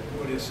we said,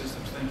 what is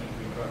systems thinking,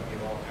 we'd probably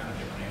give all kinds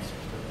of different answers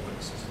to what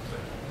is systems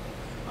thinking.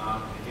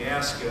 If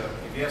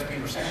you ask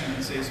Peter Singer, he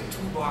says,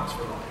 2 blocks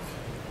for life.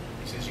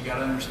 He says, you got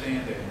to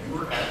understand that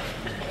your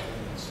actions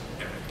influence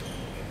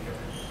everything and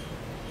everything.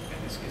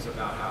 And it's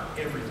about how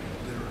everything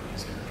literally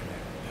is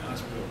interconnected. Now, that's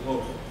real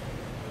global.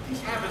 But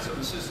these habits of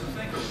the systems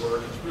thinker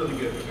work is really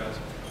good because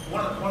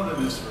one of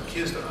them is for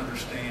kids to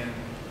understand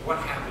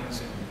what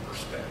happens in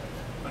perspective,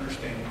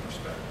 understanding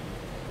perspective.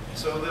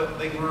 So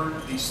they learn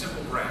these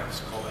simple graphs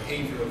called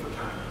behavior over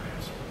time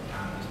graphs.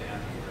 Time is down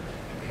here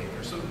and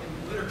behavior. So in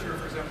literature,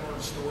 for example, or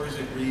the stories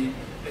they read,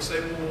 they say,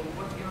 well,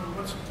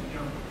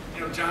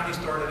 Johnny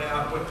started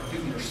out, what to do,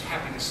 you're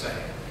happy to say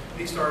it.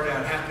 He started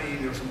out happy,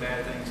 there were some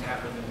bad things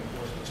happened in the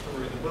course of the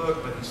story of the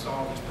book, but he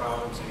solved his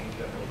problems and he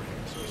ended up over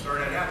here. So he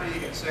started out happy, he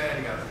got sad,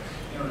 he got,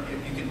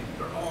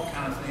 there are all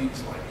kind of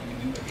things like you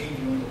can do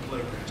behavior on the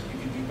playground, you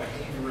can do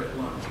behavior at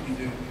lunch, you can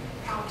do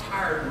how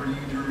tired were you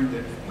during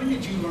the, when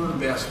did you learn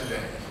best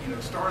today?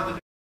 Start of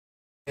the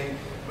day,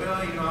 well,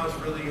 I was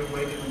really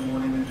awake in the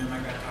morning and then I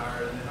got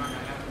tired and then I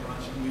got after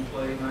lunch and we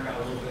played and I got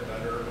a little bit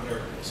better or whatever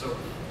it is. So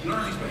you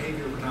learn these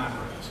behavior over time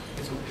graphs.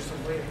 It's a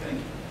way of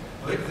thinking.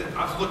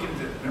 I was looking at,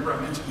 remember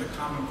I mentioned the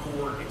Common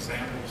Core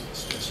examples,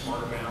 the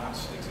Smarter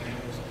Balance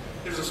examples.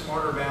 There's a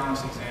Smarter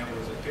Balance example,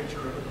 is a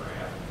picture of a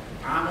graph,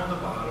 time on the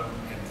bottom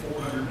and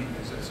 400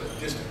 meters, it's a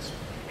distance.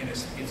 And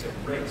it's a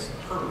race, a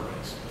hurdle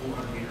race,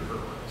 400-meter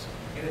hurdle race.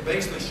 And it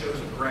basically shows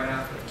a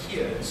graph of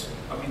kids,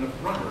 of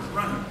runners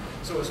running.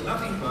 So it's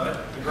nothing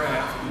but the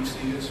graph, and you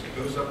see this, it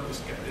goes up,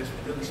 this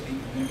really steep,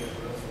 and then it gets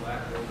real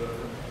flat, goes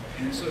over.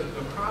 And so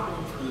the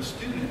problem for the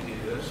student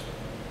is,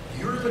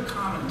 you're the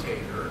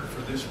commentator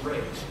for this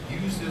race.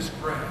 Use this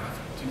graph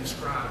to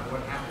describe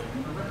what happened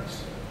in the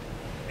race.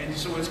 And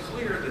so it's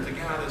clear that the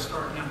guy that's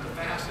starting out the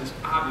fastest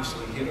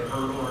obviously hit a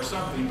hurdle or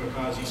something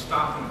because he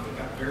stopped and it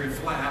got very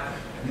flat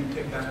and then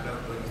picked back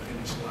up when he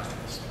finished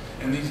last.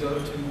 And these other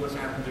two, what's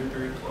happened, they're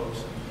very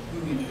close. Who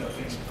ended up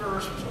finishing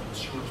first was on the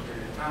shortest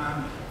period of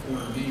time,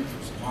 400 meters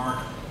was the mark.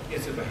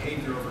 It's a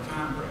behavior over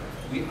time graph.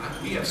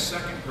 We have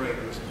second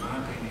graders, in my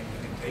opinion, who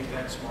can take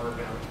that Smarter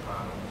Balance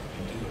problem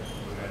and do it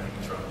without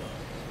any trouble.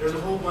 There's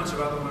a whole bunch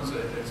of other ones.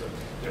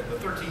 The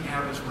 13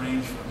 habits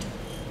range from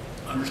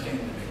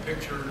understanding the big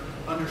picture,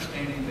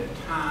 understanding that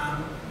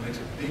time makes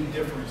a big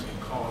difference in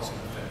cause and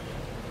effect.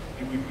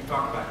 And we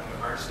talked about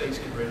our state's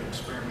getting ready to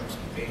experiment with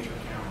some major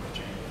calendar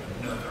change,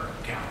 another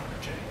calendar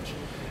change.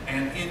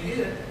 And in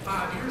it,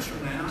 5 years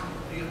from now,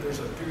 there's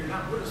a period of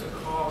time, what is the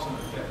cause and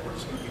effect? What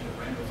is going to be the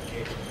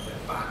ramifications of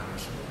that 5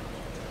 years from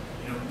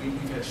now?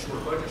 We've had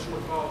short budget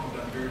shortfalls, we've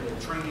done very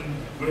little training,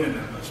 we didn't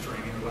have much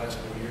training in the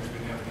last 4 years, we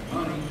didn't have any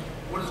money.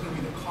 What is going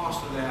to be the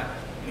cost of that,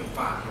 5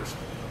 years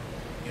from now?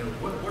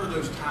 What are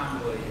those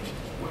time delay issues?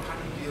 How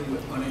do you deal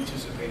with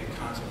unanticipated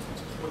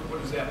consequences?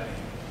 What does that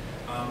mean?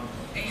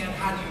 And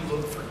how do you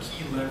look for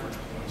key leverage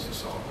points to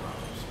solve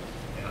problems?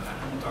 And I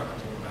won't talk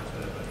more about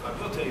that, but I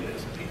will tell you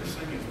this. Peter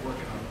Singer is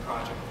working on a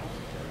project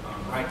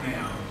right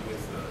now with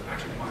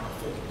actually Michael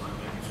Fulton.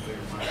 Maybe familiar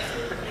with Michael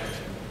Fulton.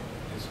 Actually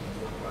did some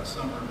work last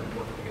summer and been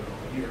working together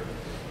all year.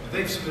 And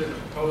they've submitted a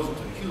proposal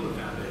to the Hewlett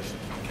Foundation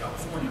in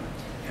California.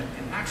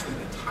 And actually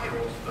the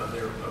title of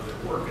their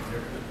work, and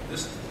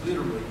this is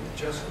literally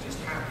just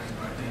happening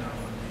right now.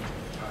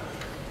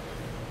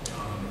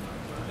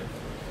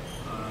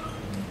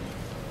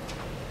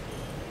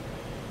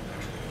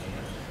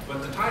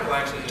 But the title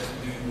actually has to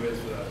do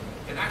with,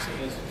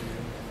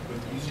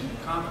 using the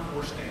Common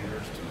Core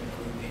standards to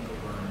improve equal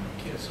learning in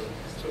kids. So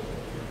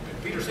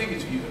Peter's thinking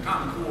view, the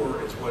Common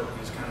Core is what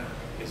is kind of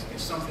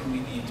is something we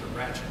need to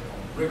ratchet on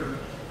rigor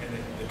and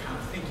the kind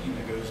of thinking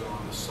that goes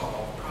on to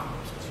solve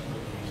problems.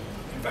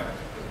 In fact, a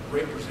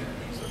great presenter,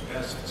 he's the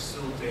best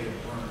facilitated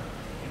learner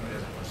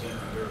as a presenter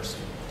I've ever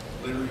seen.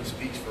 Literally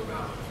speaks for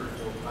about 3,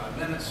 4, 5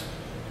 minutes.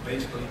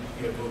 Basically,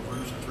 you have little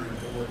groups of 3 or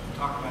 4 and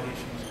talk about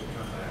issues and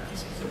come back.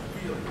 He's a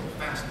really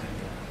fascinating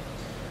guy.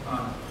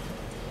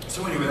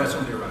 So anyway, that's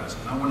on the horizon.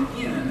 I want to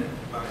end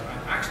by, I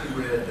actually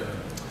read,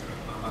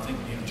 I think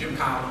Jim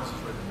Collins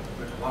has written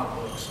a lot of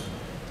books,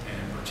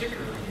 and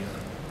particularly,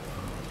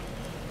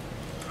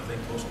 I think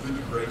Most Good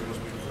to Great,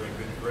 Most Good to Great,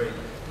 Good to Great.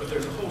 But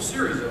there's a whole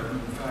series of them.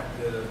 In fact,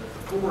 the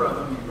 4 of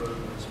them he wrote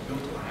was Built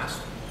to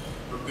Last,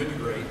 Good to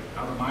Great,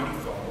 How the Mighty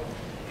Fall,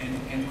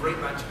 and Great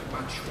by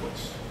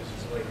Choice is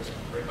his latest.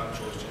 Great by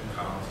Choice, Jim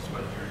Collins, is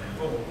about a year and a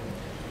half old.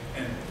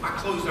 And I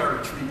closed our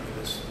retreat with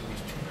these 2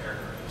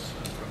 paragraphs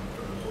from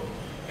the book.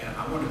 And I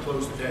want to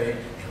close today,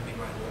 it'll be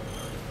right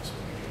 11:30, so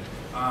we do.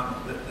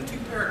 The 2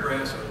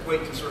 paragraphs are a way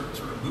to sort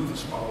of move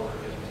us forward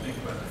as we think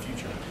about the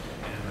future.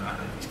 And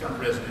it's kind of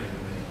resonated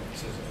with me. He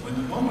says, when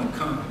the moment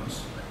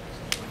comes,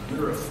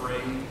 when we're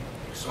afraid,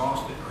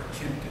 exhausted, or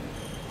tempted,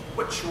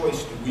 what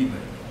choice do we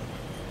make?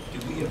 Do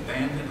we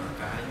abandon our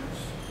values?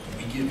 Do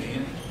we give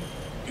in?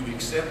 Do we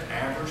accept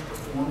average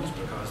performance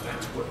because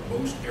that's what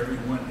most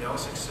everyone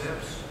else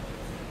accepts?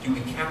 Do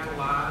we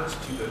capitalize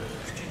do we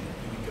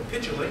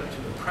capitulate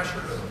to the pressure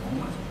of the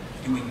moment?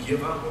 Do we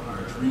give up on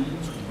our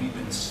dreams when we've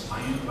been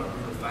slammed by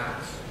real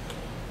facts?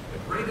 The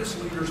greatest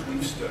leaders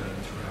we've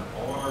studied throughout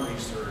all our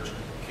research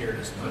cared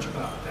as much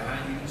about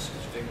values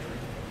as victory,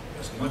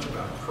 as much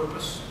about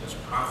purpose as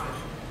profit,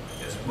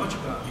 as much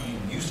about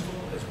being useful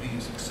as being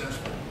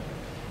successful.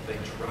 Their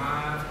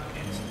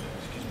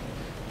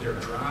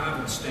drive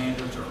and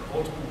standards are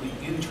ultimately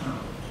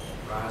internal,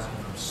 rising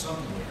from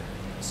somewhere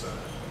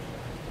inside.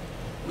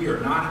 We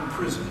are not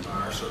imprisoned by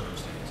our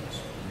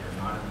circumstances. We are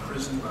not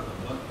imprisoned by the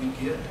luck we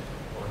get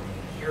or the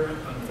inherent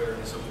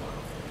unfairness of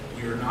life.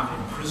 We are not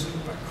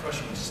imprisoned by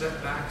crushing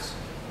setbacks,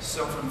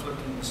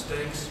 self-inflicted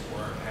mistakes,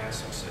 or our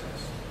past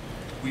success.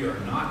 We are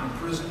not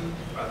imprisoned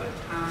by the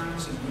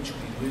times in which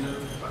we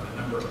live, by the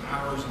number of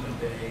hours in a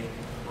day,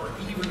 or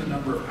even the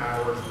number of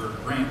hours we're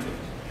granted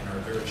in our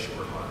very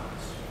short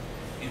lives.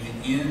 In the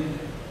end,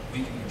 we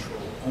can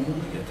control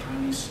only a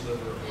tiny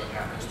sliver of what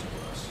happens to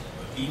us.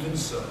 But even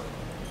so,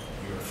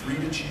 we are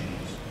free to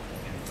choose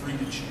and free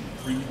to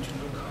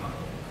become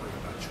great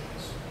by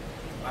choice.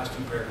 Last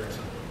 2 paragraphs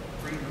of the book,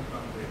 free to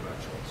become great by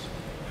choice.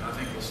 And I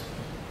think this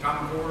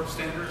Common Core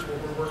standards,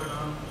 what we're working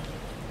on,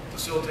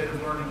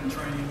 facilitative learning and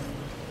training.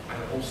 I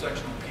had a whole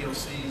section on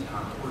PLCs and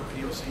how important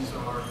PLCs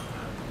are.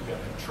 We've got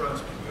to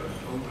trust, we've got to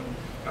be open,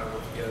 got to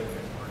work together, we've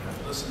got to learn how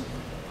to listen.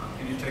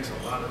 And it takes a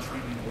lot of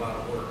training, a lot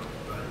of work.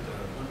 But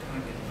we're kind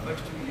of getting the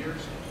next 2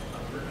 years,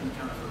 we're going to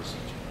kind of for a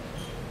siege.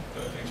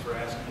 Thanks for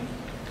asking me.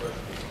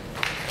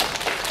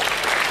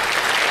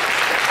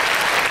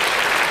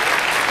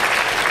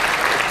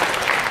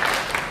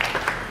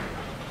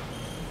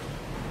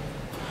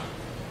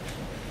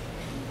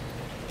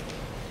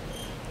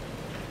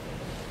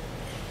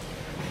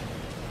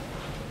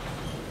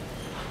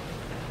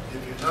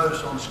 If you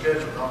notice on the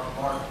schedule, Dr.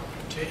 Martin will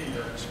continue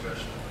that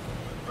discussion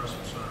with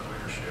Principal Center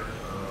leadership in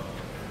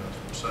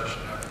the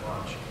session after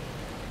lunch.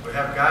 We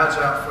have guides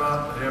out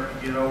front that help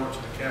you get over to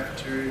the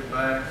cafeteria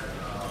back.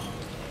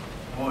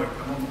 I'm going to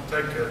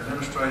take an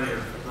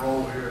administrative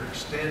role here and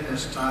extend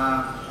this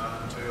time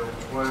until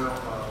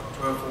 12:45.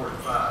 So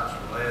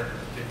we'll add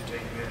 15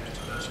 minutes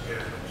to that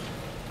schedule.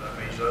 That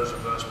means those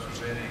of us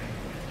presenting in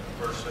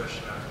the first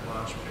session after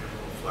lunch will be a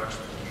little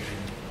flexible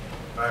getting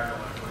back on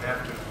it. If we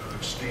have to, we'll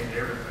extend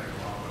everything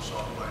along with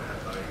soft play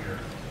that day here.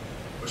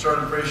 We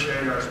certainly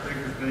appreciate our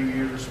speakers being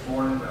here this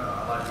morning.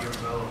 I'd like to give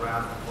them another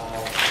round of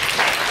applause.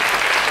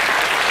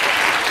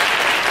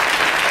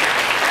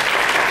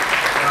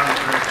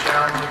 Very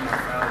challenging. I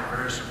found it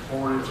very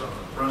supportive of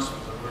the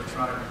principles that we're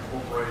trying to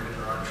incorporate into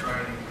our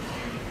training with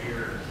you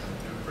here, and I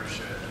do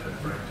appreciate that a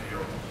great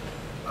deal.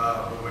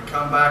 When we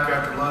come back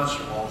after lunch,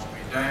 the walls will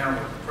be down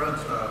with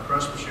the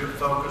principalship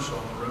focus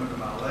on the room to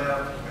my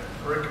left, and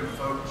curriculum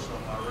focus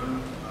on the room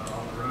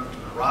to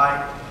the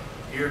right.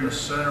 Here in the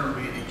center will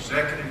be the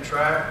executive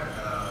track.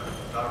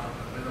 Dr.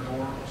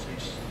 Benavor, is he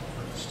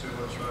still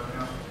with us right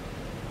now?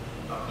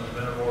 Dr.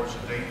 Benavor is the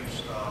Dean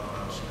of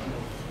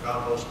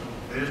Gardner-Webb School of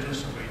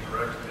Business and be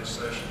directed this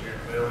session here in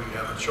the middle. You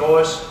have a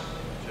choice.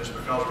 Just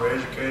because we're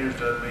educators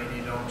doesn't mean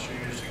you don't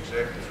choose the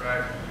executive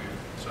track.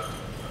 If something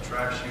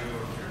attracts you,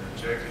 or if you're an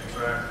executive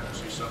track, you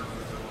see something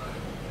you're doing in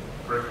the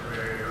curriculum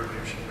area or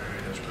leadership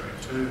area, that's great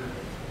too.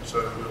 So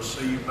we'll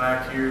see you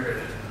back here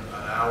in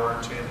an hour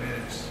and 10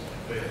 minutes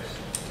at best.